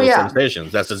physical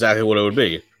sensations. That's exactly what it would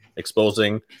be.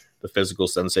 Exposing the physical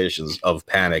sensations of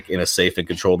panic in a safe and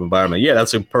controlled environment. Yeah,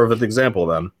 that's a perfect example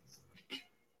then.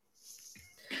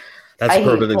 That's I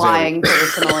perfect hate flying example.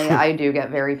 personally. I do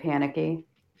get very panicky.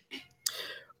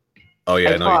 Oh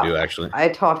yeah, I know you do actually. I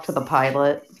talk to the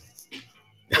pilot.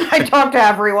 I talk to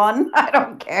everyone. I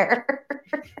don't care.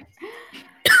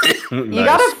 Nice. You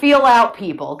gotta feel out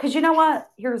people. Because you know what?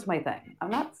 Here's my thing.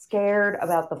 I'm not scared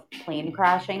about the plane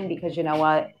crashing because you know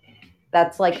what?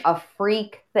 That's like a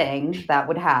freak thing that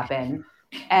would happen.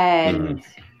 And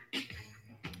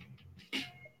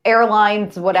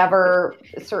airlines, whatever,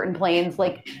 certain planes,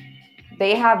 like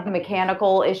they have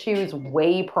mechanical issues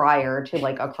way prior to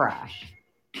like a crash.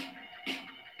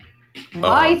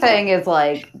 My thing is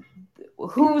like,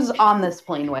 who's on this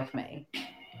plane with me?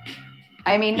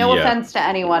 I mean, no offense to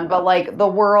anyone, but like the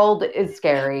world is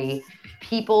scary.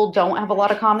 People don't have a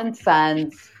lot of common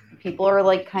sense. People are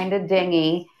like kind of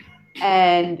dingy.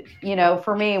 And, you know,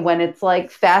 for me, when it's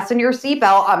like, fasten your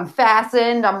seatbelt, I'm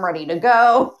fastened, I'm ready to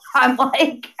go. I'm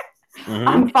like,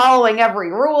 I'm following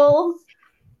every rule.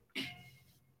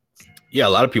 Yeah, a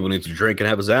lot of people need to drink and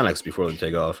have a Xanax before they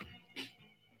take off.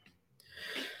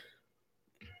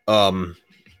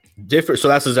 So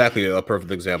that's exactly a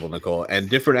perfect example, Nicole. And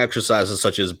different exercises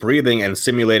such as breathing and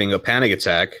simulating a panic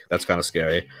attack, that's kind of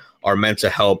scary, are meant to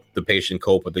help the patient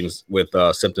cope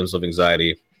with symptoms of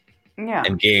anxiety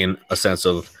and gain a sense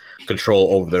of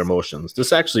control over their emotions.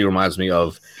 This actually reminds me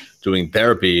of doing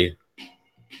therapy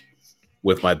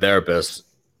with my therapist,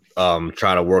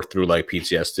 trying to work through like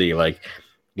PTSD, like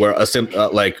where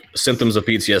like symptoms of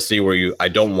PTSD where I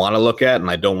don't want to look at and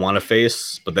I don't want to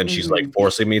face, but then she's like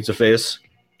forcing me to face.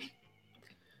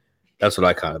 That's what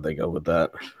I kind of think of with that.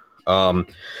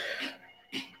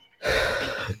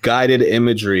 Guided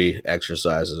imagery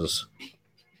exercises.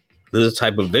 This is a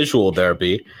type of visual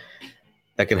therapy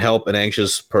that can help an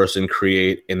anxious person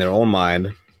create in their own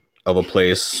mind of a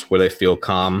place where they feel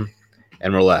calm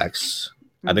and relaxed.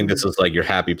 I think this is like your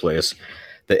happy place.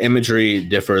 The imagery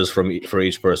differs for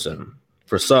each person.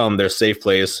 For some, their safe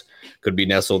place could be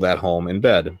nestled at home in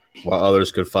bed, while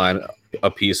others could find a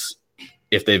peace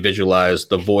if they visualize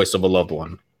the voice of a loved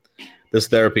one. This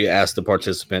therapy asks the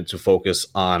participant to focus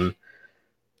on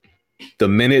the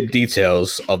minute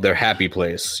details of their happy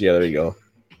place. Yeah, there you go.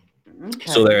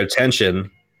 Okay. So their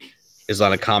attention is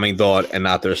on a calming thought and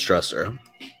not their stressor.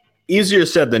 Easier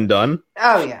said than done.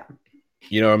 Oh, yeah.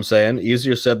 You know what I'm saying?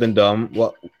 Easier said than done.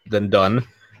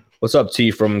 What's up,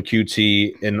 T from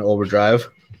QT in Overdrive?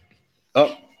 Oh,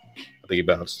 I think he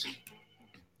bounced.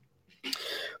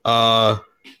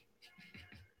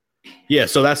 Yeah,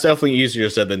 so that's definitely easier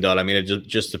said than done. I mean, it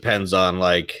just depends on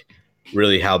like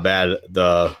really how bad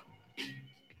the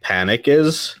panic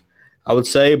is, I would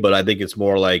say, but I think it's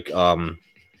more like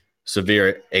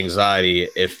severe anxiety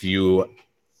if you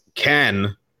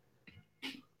can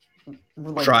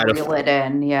like try to reel it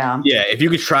in. Yeah, if you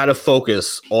could try to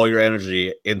focus all your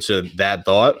energy into that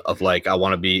thought of like, I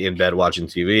want to be in bed watching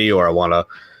TV, or I want to,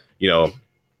 you know,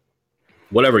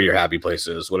 whatever your happy place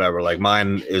is, whatever. Like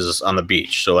mine is on the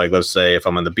beach. So like, let's say if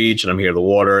I'm on the beach and I'm near the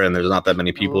water and there's not that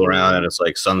many people around and it's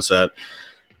like sunset,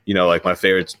 you know, like my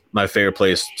favorite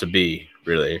place to be,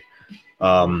 really.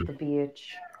 The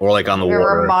beach. Or like on the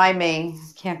water. Remind me,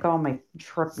 can't go on my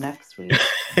trip next week.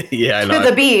 Yeah, I know. To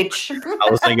the beach. I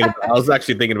was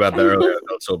actually thinking about that earlier. I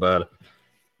felt so bad.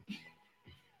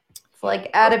 It's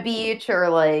like at a beach or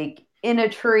like in a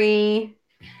tree,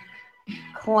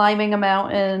 climbing a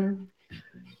mountain.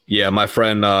 Yeah, my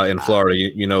friend in Florida,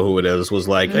 you know who it is, was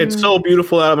like, it's so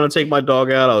beautiful out. I'm going to take my dog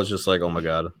out. I was just like, oh my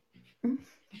God.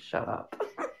 Shut up.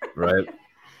 Right.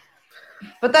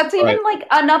 But that's even like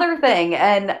another thing.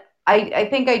 And I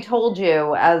think I told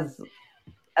you as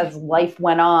life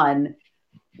went on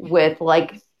with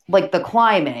like the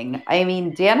climbing. I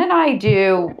mean, Dan and I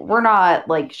we're not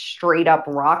like straight up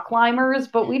rock climbers,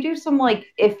 but we do some like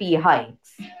iffy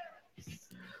hikes.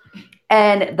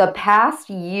 And the past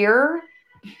year,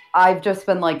 I've just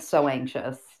been like so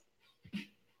anxious.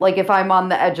 Like if I'm on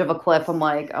the edge of a cliff, I'm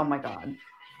like, oh my God.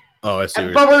 Oh, I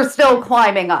see. But we're still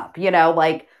climbing up, you know,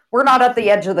 like we're not at the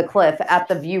edge of the cliff at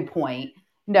the viewpoint.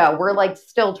 No, we're like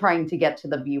still trying to get to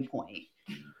the viewpoint.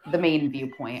 The main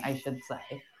viewpoint, I should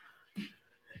say.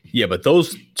 Yeah, but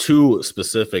those two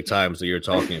specific times that you're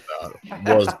talking about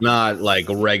was not like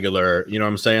a regular, you know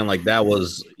what I'm saying? Like that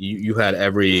was you had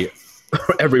every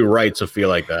right to feel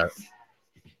like that.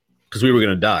 Because we were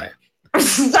gonna die.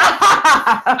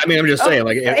 I mean, I'm just saying,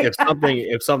 like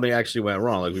if something actually went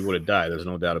wrong, like we would have died. There's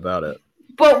no doubt about it.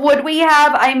 But would we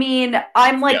have? I mean,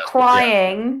 I'm like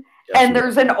crying, and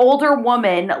there's an older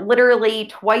woman, literally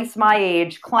twice my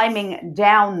age, climbing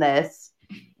down this,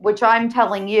 which I'm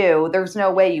telling you, there's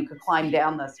no way you could climb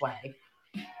down this way.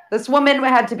 This woman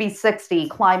had to be 60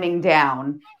 climbing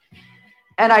down,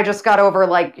 and I just got over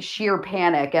like sheer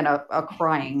panic and a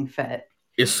crying fit.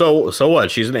 So what?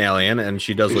 She's an alien and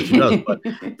she does what she does. But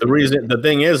the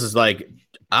thing is like,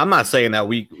 I'm not saying that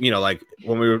we, you know, like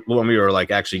when we were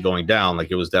like actually going down, like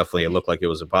it looked like it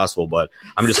was impossible. But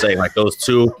I'm just saying like those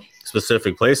two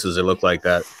specific places, it looked like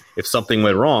that if something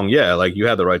went wrong, yeah, like you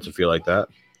had the right to feel like that.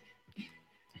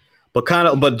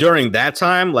 But during that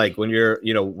time, like when you're,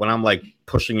 you know, when I'm like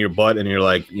pushing your butt and you're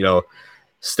like, you know,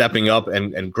 stepping up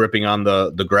and gripping on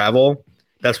the gravel,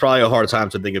 that's probably a hard time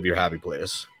to think of your happy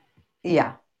place.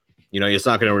 Yeah. You know, it's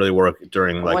not going to really work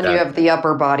during like when that. You have the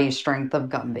upper body strength of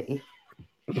Gumby.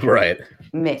 Right.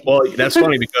 Me. Well, that's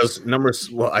funny because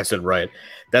I said right.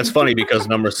 That's funny because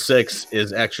number 6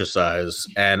 is exercise.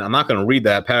 And I'm not going to read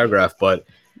that paragraph, but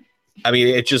I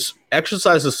mean,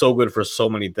 exercise is so good for so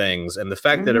many things. And the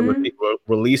fact that it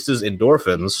releases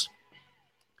endorphins,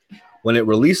 when it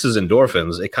releases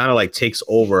endorphins, it kind of like takes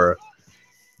over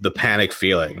the panic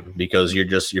feeling because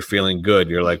you're feeling good.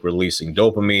 You're like releasing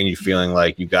dopamine. You're feeling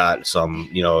like you got some,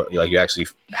 you know, like you actually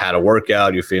had a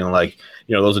workout. You're feeling like,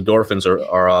 you know, those endorphins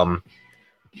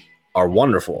are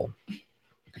wonderful.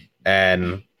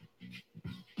 And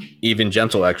even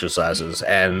gentle exercises,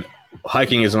 and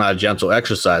hiking is not a gentle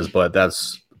exercise, but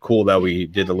that's cool that we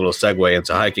did a little segue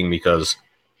into hiking because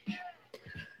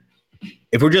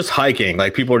if we're just hiking,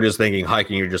 like people are just thinking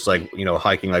hiking, you're just like, you know,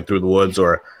 hiking like through the woods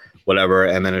or whatever,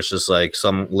 and then it's just like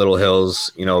some little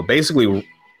hills, you know, basically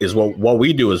is what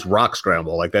we do is rock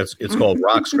scramble. Like it's called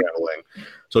rock scrambling.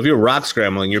 So if you're rock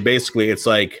scrambling, you're basically, it's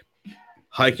like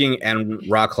hiking and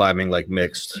rock climbing like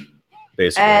mixed,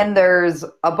 basically. And there's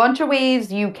a bunch of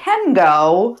ways you can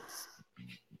go,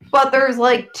 but there's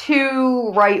like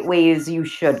 2 right ways you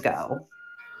should go.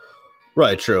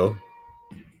 Right, true.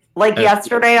 Like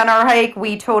yesterday on our hike,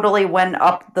 we totally went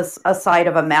up a side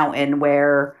of a mountain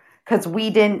where, because we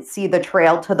didn't see the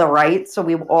trail to the right, so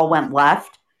we all went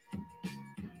left.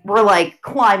 We're like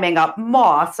climbing up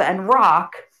moss and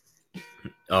rock.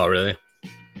 Oh, really?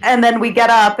 And then we get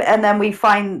up and then we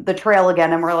find the trail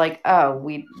again and we're like, oh,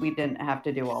 we didn't have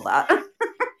to do all that.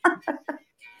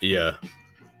 Yeah.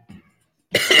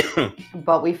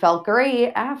 But we felt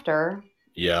great after.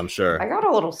 Yeah, I'm sure. I got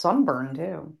a little sunburn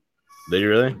too. Did you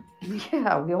really?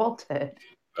 Yeah, we all did.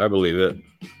 I believe it.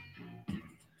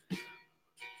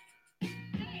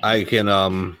 I can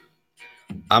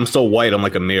I'm so white, I'm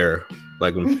like a mirror.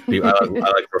 Like when people, I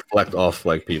like reflect off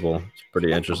like people. It's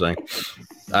pretty interesting.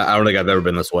 I don't think I've ever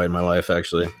been this white in my life,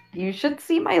 actually. You should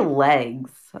see my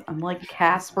legs. I'm like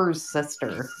Casper's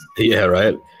sister. Yeah,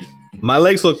 right. My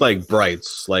legs look like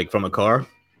brights, like from a car.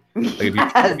 Like if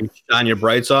you shine your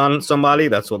brights on somebody,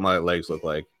 that's what my legs look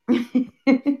like.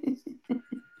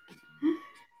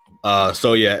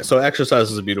 So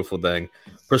exercise is a beautiful thing.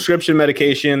 Prescription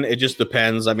medication, it just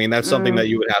depends. I mean, that's something that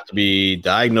you would have to be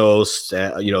diagnosed,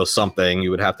 you know, something. You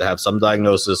would have to have some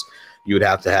diagnosis. You would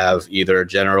have to have either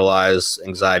generalized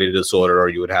anxiety disorder, or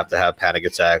you would have to have panic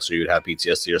attacks, or you would have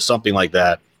PTSD or something like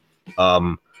that.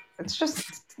 It's just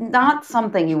not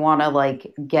something you want to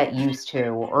like get used to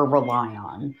or rely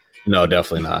on. No,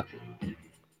 definitely not.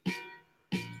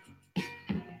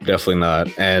 Definitely not.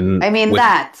 And I mean,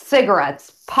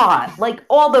 cigarettes, pot, like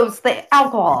all those things,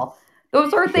 alcohol.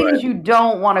 Those are things you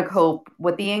don't want to cope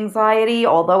with the anxiety,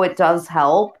 although it does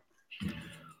help.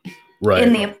 Right.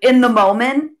 In the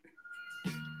moment.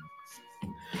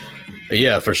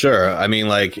 Yeah, for sure. I mean,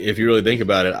 like, if you really think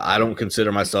about it, I don't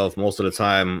consider myself most of the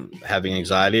time having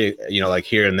anxiety, you know, like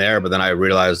here and there. But then I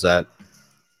realized that,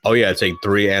 oh, yeah, I take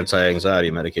 3 anti-anxiety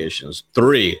medications.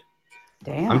 3.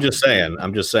 Damn. I'm just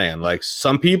saying, like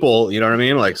some people, you know what I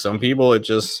mean? Like some people, it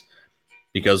just,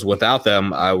 because without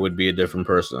them, I would be a different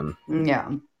person. Yeah.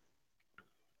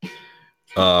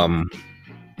 And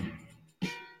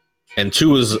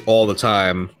 2 is all the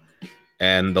time.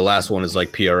 And the last one is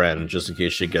like PRN, just in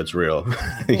case shit gets real.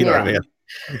 You know what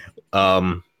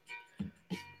I mean?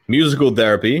 Musical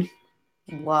therapy.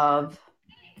 Love.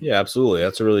 Yeah, absolutely.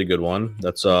 That's a really good one.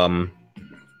 That's, you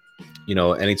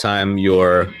know, anytime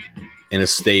you're in a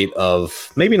state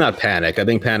of maybe not panic. I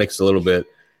think panic's a little bit,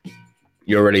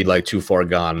 you're already like too far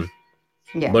gone.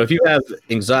 Yeah. But if you have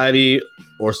anxiety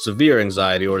or severe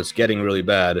anxiety, or it's getting really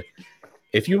bad,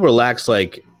 if you relax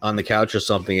like on the couch or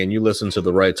something and you listen to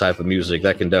the right type of music,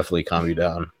 that can definitely calm you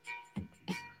down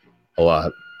a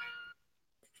lot.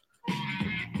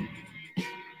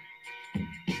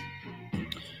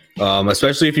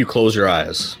 Especially if you close your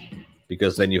eyes,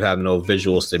 because then you have no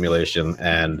visual stimulation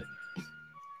and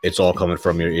it's all coming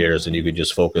from your ears, and you can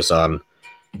just focus on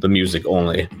the music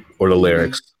only, or the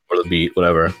lyrics, or the beat,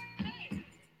 whatever.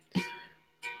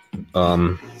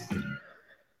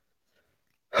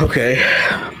 Okay,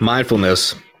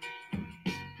 mindfulness.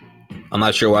 I'm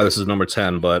not sure why this is number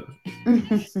 10, but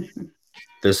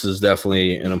this is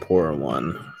definitely an important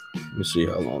one. Let me see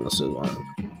how long this is on.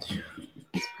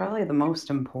 It's probably the most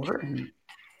important.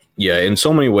 Yeah, in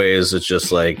so many ways, it's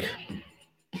just like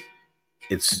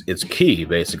it's key.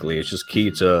 Basically, it's just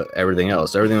key to everything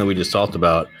else. Everything that we just talked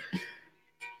about.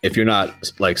 If you're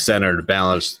not like centered,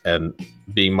 balanced, and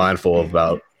being mindful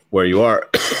about where you are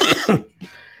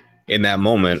in that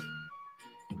moment,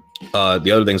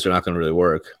 the other things are not going to really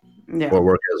work or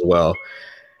work as well.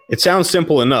 It sounds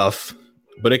simple enough,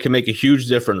 but it can make a huge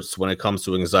difference when it comes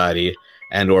to anxiety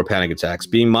and or panic attacks.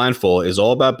 Being mindful is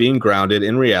all about being grounded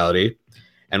in reality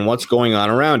and what's going on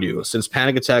around you. Since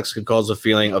panic attacks can cause a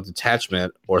feeling of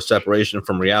detachment or separation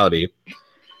from reality,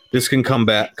 this can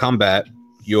combat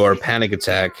your panic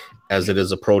attack as it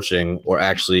is approaching or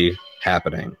actually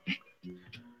happening.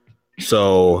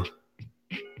 So,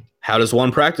 how does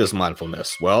one practice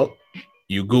mindfulness? Well,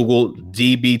 you Google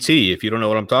DBT. If you don't know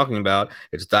what I'm talking about,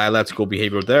 it's dialectical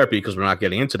behavioral therapy, because we're not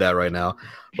getting into that right now.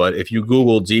 But if you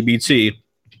Google DBT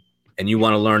and you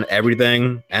want to learn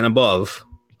everything and above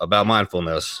about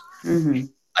mindfulness, I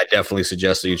definitely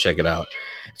suggest that you check it out.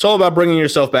 It's all about bringing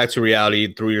yourself back to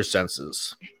reality through your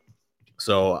senses.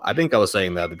 So I think I was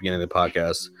saying that at the beginning of the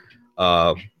podcast,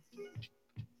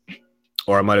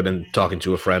 or I might have been talking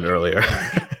to a friend earlier.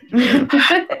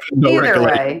 Either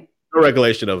way. No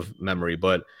recollection of memory,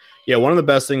 but yeah, one of the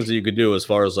best things that you could do as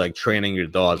far as like training your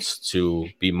thoughts to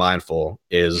be mindful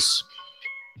is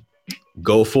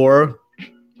go for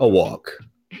a walk.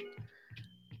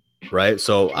 Right.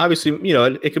 So obviously, you know,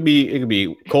 it could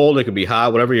be cold, it could be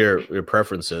hot, whatever your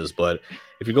preference is. But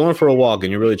if you're going for a walk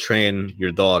and you really train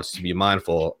your thoughts to be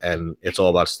mindful, and it's all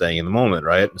about staying in the moment,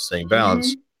 right? And staying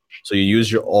balanced. So you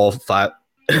use your all five,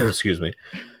 excuse me,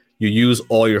 you use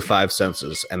all your five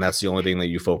senses, and that's the only thing that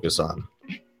you focus on.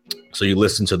 So you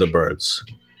listen to the birds,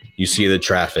 you see the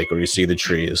traffic, or you see the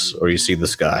trees, or you see the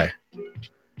sky.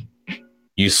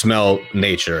 You smell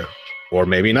nature, or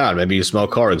maybe not. Maybe you smell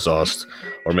car exhaust,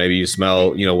 or maybe you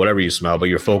smell, you know, whatever you smell, but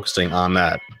you're focusing on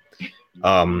that.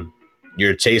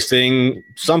 You're tasting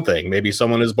something. Maybe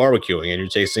someone is barbecuing and you're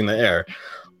tasting the air,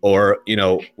 or, you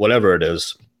know, whatever it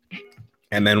is.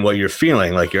 And then what you're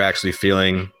feeling, like you're actually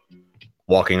feeling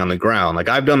walking on the ground. Like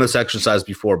I've done this exercise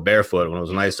before barefoot when it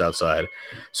was nice outside.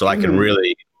 So I can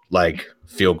really like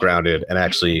feel grounded, and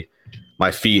actually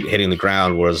my feet hitting the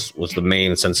ground was the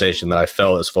main sensation that I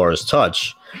felt as far as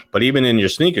touch. But even in your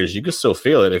sneakers, you can still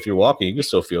feel it. If you're walking, you can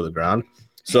still feel the ground.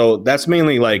 So that's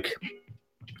mainly like,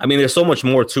 I mean, there's so much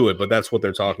more to it, but that's what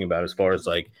they're talking about as far as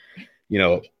like, you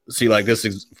know, see, like this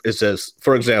is, it says,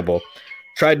 for example,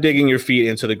 try digging your feet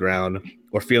into the ground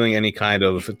or feeling any kind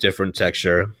of different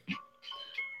texture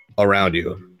around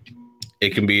you.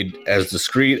 It can be as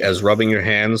discreet as rubbing your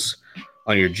hands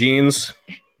on your jeans.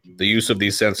 The use of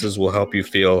these senses will help you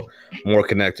feel more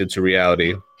connected to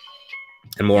reality,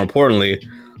 and more importantly,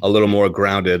 a little more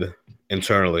grounded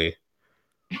internally,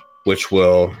 which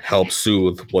will help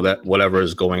soothe whatever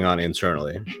is going on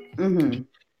internally.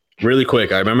 Really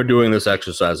quick, I remember doing this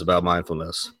exercise about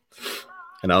mindfulness,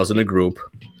 and I was in a group,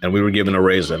 and we were given a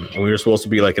raisin, and we were supposed to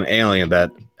be like an alien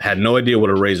that had no idea what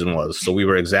a raisin was. So we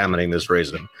were examining this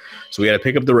raisin. So we had to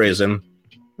pick up the raisin,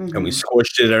 and we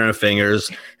squished it in our fingers,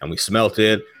 and we smelt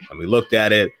it, and we looked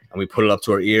at it, and we put it up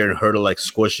to our ear and heard it like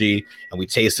squishy, and we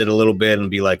tasted a little bit and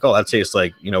be like, oh, that tastes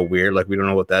like, you know, weird. Like we don't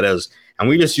know what that is. And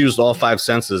we just used all five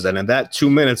senses. And in that 2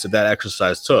 minutes that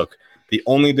exercise took, the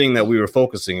only thing that we were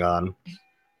focusing on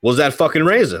was that fucking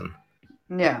raisin.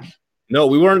 Yeah. No,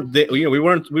 we weren't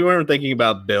thinking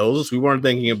about bills. We weren't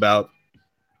thinking about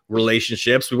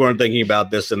relationships. We weren't thinking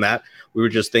about this and that. We were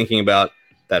just thinking about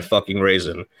that fucking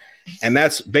raisin. And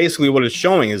that's basically what it's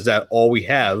showing, is that all we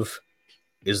have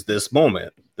is this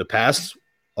moment. The past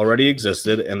already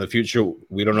existed, and the future,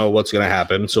 we don't know what's going to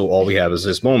happen. So all we have is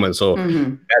this moment. So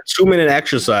that 2 minute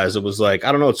exercise, it was like,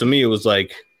 I don't know, to me, it was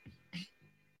like,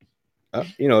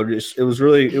 you know, just, it was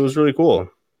really cool.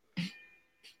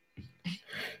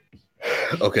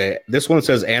 Okay, this one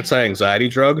says anti-anxiety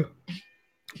drug,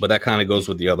 but that kind of goes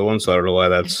with the other one, so I don't know why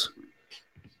that's.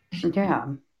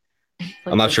 Yeah. It's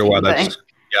like I'm not the sure why same that's. thing.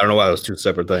 Yeah, I don't know why those two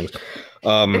separate things.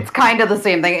 It's kind of the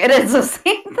same thing. It is the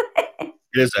same thing.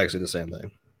 It is actually the same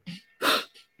thing.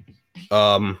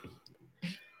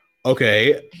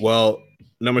 Okay, well,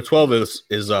 number 12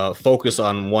 is focus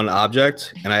on one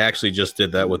object, and I actually just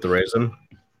did that with the raisin,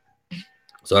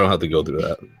 so I don't have to go through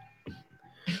that.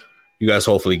 You guys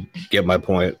hopefully get my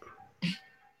point.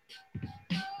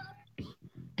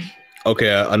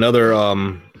 Okay, another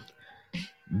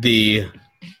the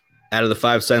out of the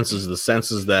five senses, the sense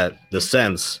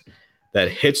that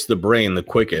hits the brain the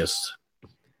quickest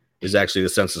is actually the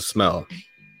sense of smell.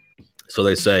 So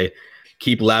they say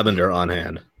keep lavender on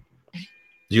hand.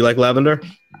 Do you like lavender?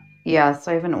 Yes,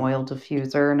 I have an oil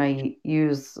diffuser and I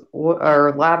use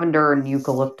or lavender and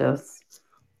eucalyptus.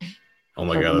 Oh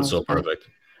my For god, the that's so most part. perfect.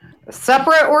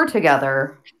 Separate or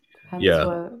together. Depends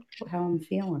Yeah. how I'm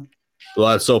feeling. Well,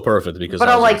 that's so perfect because But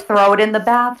I'll like throw it in the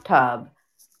bathtub.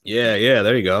 Yeah,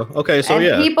 there you go. Okay, so and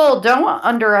yeah. people don't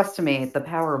underestimate the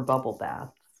power of bubble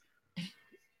baths.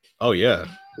 Oh yeah.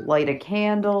 Light a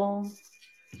candle.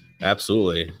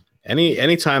 Absolutely.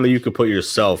 Any time that you could put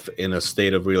yourself in a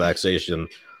state of relaxation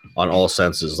on all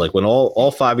senses, like when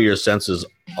all five of your senses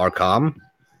are calm,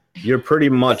 you're pretty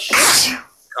much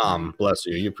calm. Bless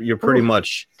you. You're pretty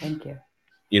much. Thank you.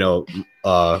 You know,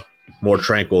 more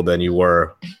tranquil than you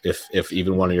were if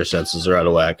even one of your senses are out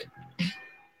of whack.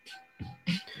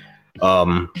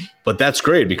 But that's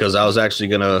great because I was actually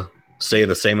gonna say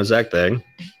the same exact thing.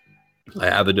 I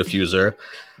have a diffuser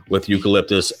with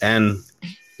eucalyptus and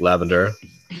lavender.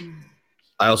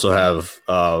 I also have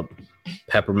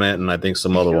peppermint and I think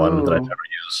some other one that I never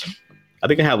use. I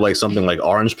think I have like something like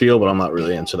orange peel, but I'm not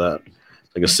really into that.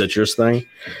 Like a citrus thing.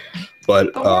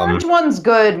 But the orange one's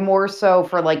good more so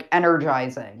for like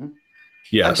energizing.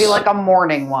 Yes. It'd be like a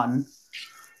morning one.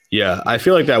 Yeah, I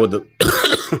feel like that with the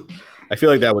I feel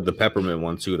like that with the peppermint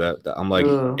one too. That I'm like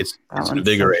it's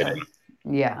invigorating.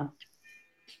 So yeah.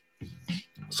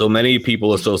 So many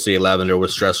people associate lavender with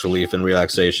stress relief and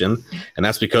relaxation, and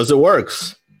that's because it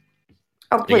works.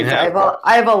 Oh please!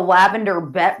 I have a lavender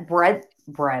bed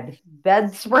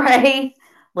spray,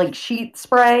 like sheet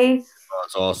spray. Oh,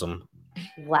 that's awesome.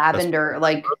 Lavender,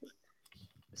 like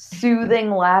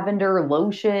soothing lavender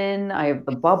lotion. I have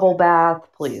the bubble bath.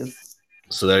 Please.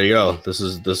 So there you go. This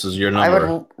is your number.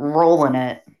 I would roll in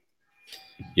it.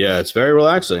 Yeah, it's very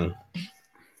relaxing.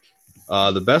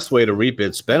 The best way to reap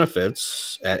its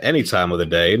benefits at any time of the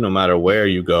day, no matter where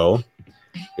you go,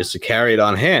 is to carry it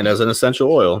on hand as an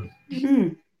essential oil.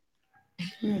 Mm-hmm.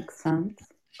 Makes sense.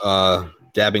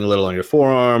 Dabbing a little on your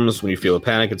forearms when you feel a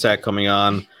panic attack coming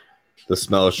on. The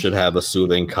smell should have a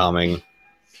soothing, calming,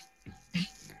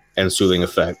 and soothing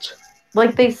effect.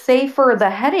 Like they say for the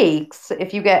headaches,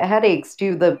 if you get headaches,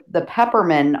 do the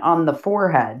peppermint on the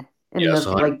forehead in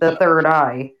the third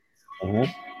eye. Mm-hmm.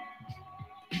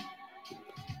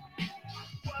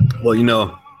 Well, you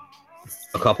know,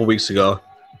 a couple weeks ago,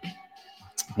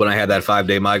 when I had that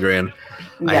 5-day migraine,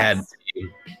 I had the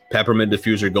peppermint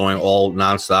diffuser going all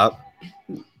nonstop,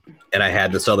 and I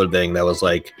had this other thing that was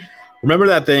like, remember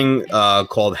that thing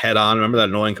called Head On? Remember that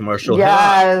annoying commercial?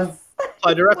 Yes.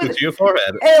 Apply directly to your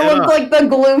forehead. It looked like the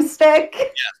glue stick.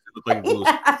 Yes, it looked like a glue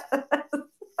stick.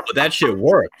 But that shit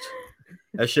worked.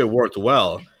 That shit worked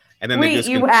well. And then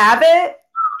you have it?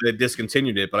 They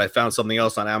discontinued it, but I found something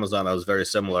else on Amazon that was very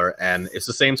similar, and it's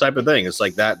the same type of thing. It's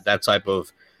like that type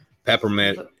of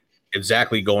peppermint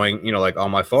exactly going, you know, like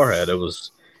on my forehead.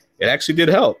 It actually did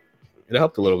help. It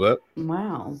helped a little bit.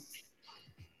 Wow.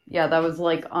 Yeah, that was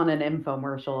like on an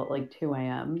infomercial at like 2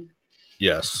 a.m.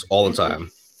 Yes, all the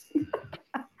time.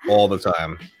 All the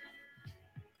time.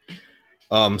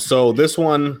 So this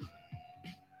one.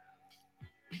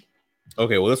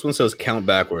 Okay, well, this one says count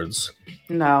backwards.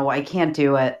 No, I can't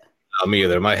do it. Not me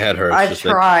either. My head hurts. I've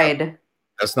tried.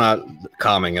 That's not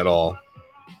calming at all.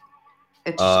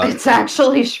 It's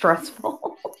actually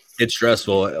stressful. It's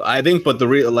stressful. I think, but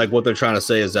what they're trying to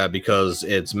say is that because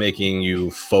it's making you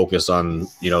focus on,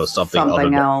 you know,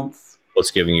 something else.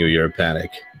 What's giving you your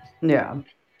panic. Yeah.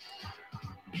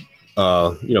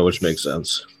 You know, which makes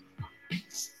sense.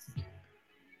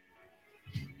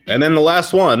 And then the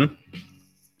last one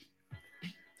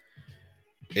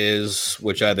is,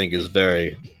 which I think is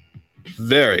very,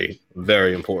 very,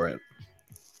 very important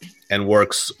and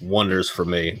works wonders for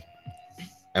me.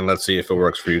 And let's see if it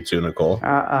works for you too, Nicole.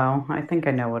 Uh-oh. I think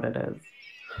I know what it is.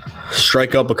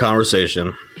 Strike up a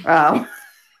conversation. Oh.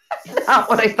 Not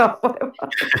what I thought it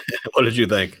was. What did you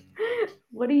think?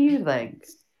 What do you think?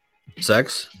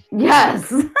 Sex? Yes.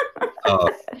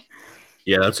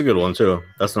 Yeah, that's a good one too.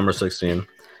 That's number 16.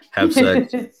 Have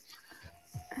sex.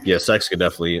 Yeah, sex could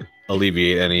definitely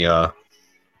alleviate any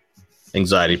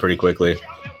anxiety pretty quickly.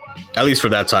 At least for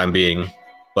that time being.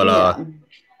 But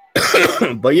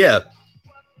but yeah.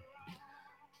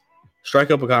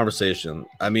 Strike up a conversation.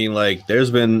 I mean, like,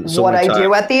 there's been so what many I times.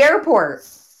 do at the airport.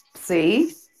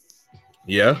 See?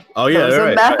 Yeah. Oh yeah. There's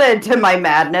right, a method to my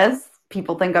madness.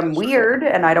 People think I'm weird,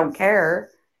 and I don't care.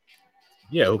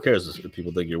 Yeah, who cares if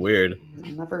people think you're weird?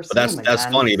 Never But that's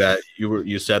funny that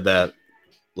you said that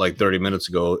like 30 minutes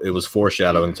ago. It was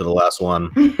foreshadowing to the last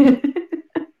one,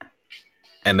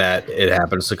 and that it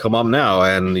happens to come up now.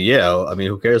 And yeah, I mean,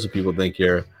 who cares if people think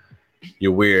you're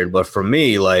weird? But for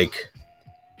me, like,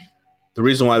 the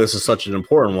reason why this is such an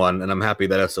important one, and I'm happy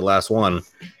that it's the last one,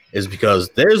 is because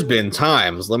there's been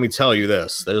times. Let me tell you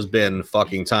this: there's been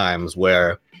fucking times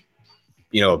where,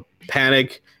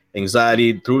 panic,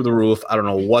 anxiety through the roof. I don't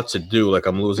know what to do. Like,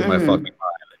 I'm losing my fucking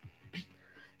mind.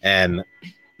 And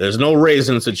there's no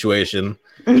raisin situation.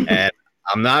 And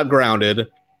I'm not grounded.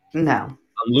 No. I'm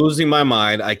losing my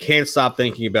mind. I can't stop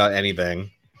thinking about anything.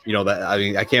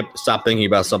 I can't stop thinking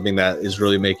about something that is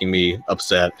really making me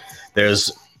upset.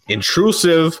 There's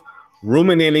intrusive,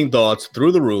 ruminating thoughts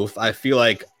through the roof. I feel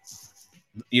like,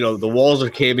 the walls are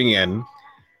caving in.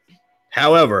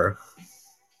 However,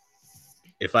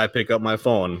 if I pick up my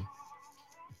phone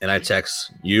and I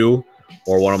text you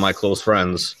or one of my close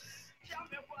friends,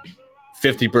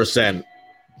 50%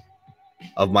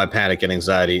 of my panic and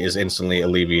anxiety is instantly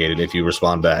alleviated if you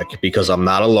respond back, because I'm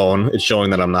not alone. It's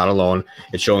showing that I'm not alone.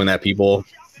 It's showing that people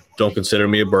don't consider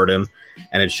me a burden,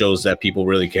 and it shows that people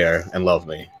really care and love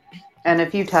me. And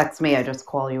if you text me, I just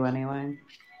call you anyway.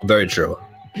 Very true.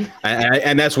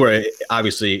 And that's where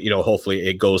obviously, hopefully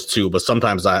it goes too. But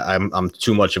sometimes I'm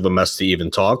too much of a mess to even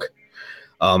talk.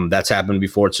 That's happened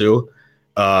before too.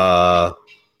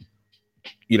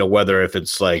 Whether if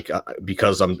it's like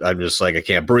because I'm just like I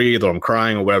can't breathe or I'm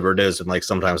crying or whatever it is, and like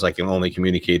sometimes I can only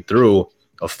communicate through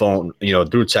a phone,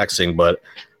 through texting. But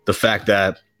the fact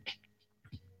that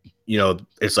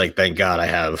it's like, thank God I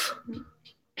have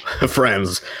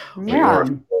friends, or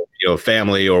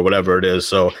family or whatever it is.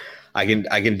 So I can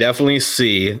definitely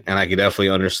see, and I can definitely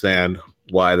understand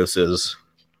why this is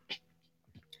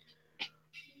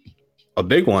a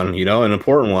big one, an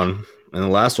important one, and the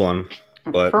last one.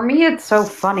 But for me, it's so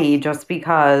funny just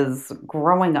because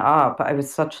growing up, I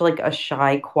was such like a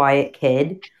shy, quiet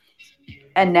kid.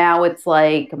 And now it's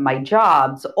like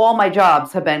all my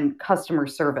jobs have been customer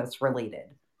service related.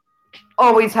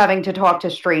 Always having to talk to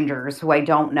strangers who I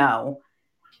don't know.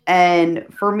 And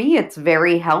for me, it's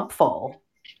very helpful.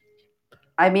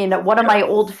 I mean, one of my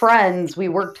old friends, we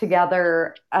worked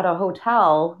together at a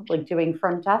hotel, like doing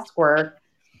front desk work.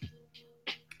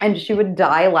 And she would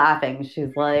die laughing.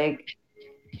 She's like,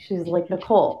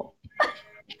 Nicole.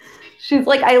 She's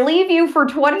like, I leave you for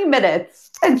 20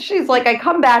 minutes. And she's like, I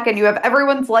come back and you have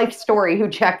everyone's life story who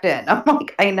checked in. I'm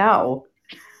like, I know.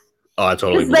 Oh, I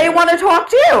totally. Because they want to talk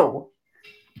too.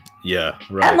 Yeah,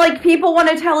 right. And like people want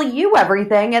to tell you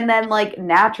everything, and then like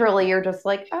naturally you're just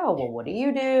like, oh, well, what do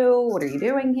you do? What are you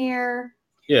doing here?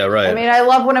 Yeah, right. I mean, I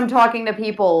love when I'm talking to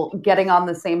people getting on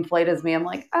the same flight as me. I'm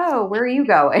like, oh, where are you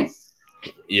going?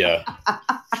 Yeah.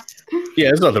 Yeah,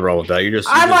 there's nothing wrong with that.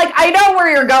 Like, I know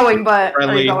where you're going, but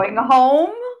friendly. Are you going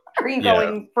home? Are you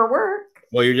going for work?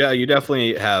 Well, you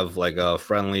definitely have like a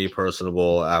friendly,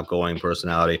 personable, outgoing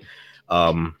personality.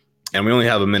 And we only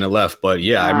have a minute left, but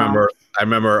yeah, wow. I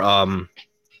remember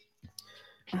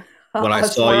when I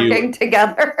saw working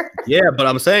together. Yeah, but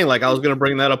I'm saying, like, I was going to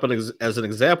bring that up as an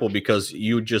example because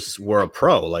you just were a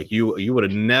pro. Like you would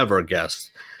have never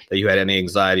guessed that you had any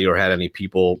anxiety or had any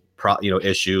people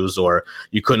issues, or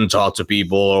you couldn't talk to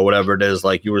people or whatever it is.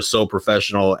 Like, you were so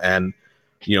professional and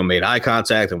made eye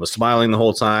contact and was smiling the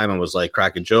whole time and was like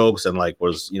cracking jokes and like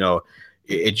was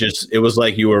it was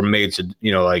like you were made to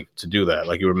like to do that.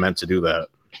 Like you were meant to do that.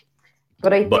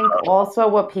 But I think also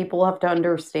what people have to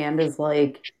understand is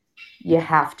like you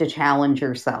have to challenge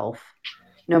yourself.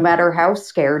 No matter how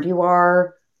scared you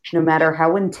are, no matter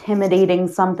how intimidating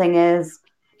something is.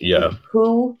 Yeah.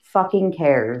 Who fucking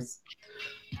cares?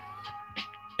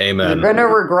 Amen. You're going to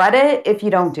regret it if you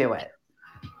don't do it.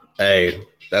 Hey,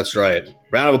 that's right.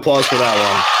 Round of applause for that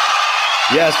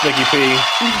one. Yes, Mickey P.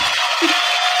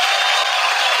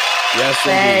 Yes,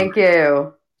 thank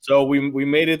you. So we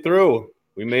made it through.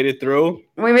 We made it through.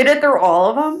 We made it through all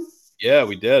of them? Yeah,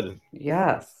 we did.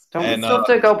 Yes. Don't we still have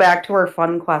to go back to our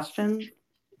fun question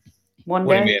one day?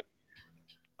 What do you mean?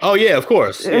 Oh, yeah, of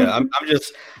course. Yeah, I'm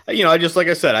just, like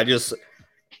I said,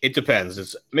 it depends.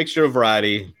 It's a mixture of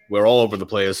variety. We're all over the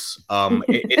place.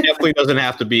 It definitely doesn't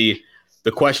have to be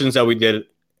the questions that we did,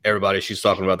 everybody, she's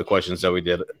talking about the questions that we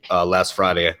did last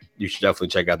Friday. You should definitely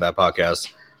check out that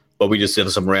podcast. But we just did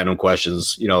some random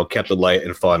questions, kept it light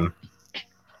and fun.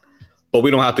 But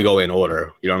we don't have to go in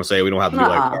order. You know what I'm saying? We don't have to be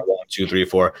like 1, 2, 3,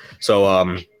 4.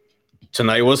 So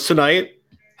tonight was tonight.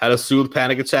 How to soothe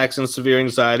panic attacks and severe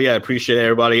anxiety. I appreciate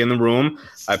everybody in the room.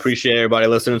 I appreciate everybody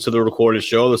listening to the recorded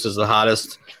show. This is the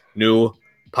hottest new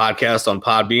podcast on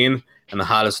Podbean and the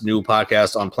hottest new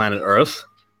podcast on planet Earth.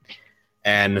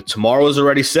 And tomorrow is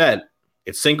already set.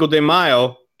 It's Cinco de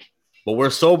Mayo, but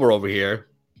we're sober over here,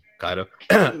 kind of.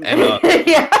 And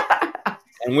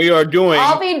and we are doing.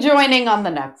 I'll be joining on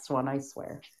the next one, I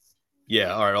swear.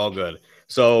 Yeah, all right, all good.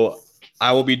 So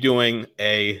I will be doing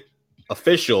a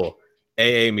official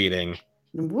AA meeting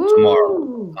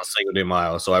tomorrow on Cinco de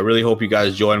Mayo. So I really hope you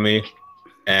guys join me.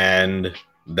 And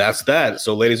that's that.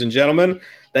 So, ladies and gentlemen,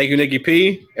 thank you, Nikki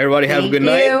P. Everybody have a good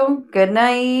night. Good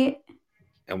night.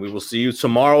 And we will see you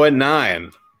tomorrow at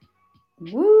 9.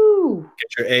 Woo!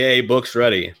 Get your AA books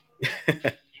ready.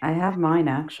 I have mine,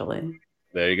 actually.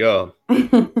 There you go.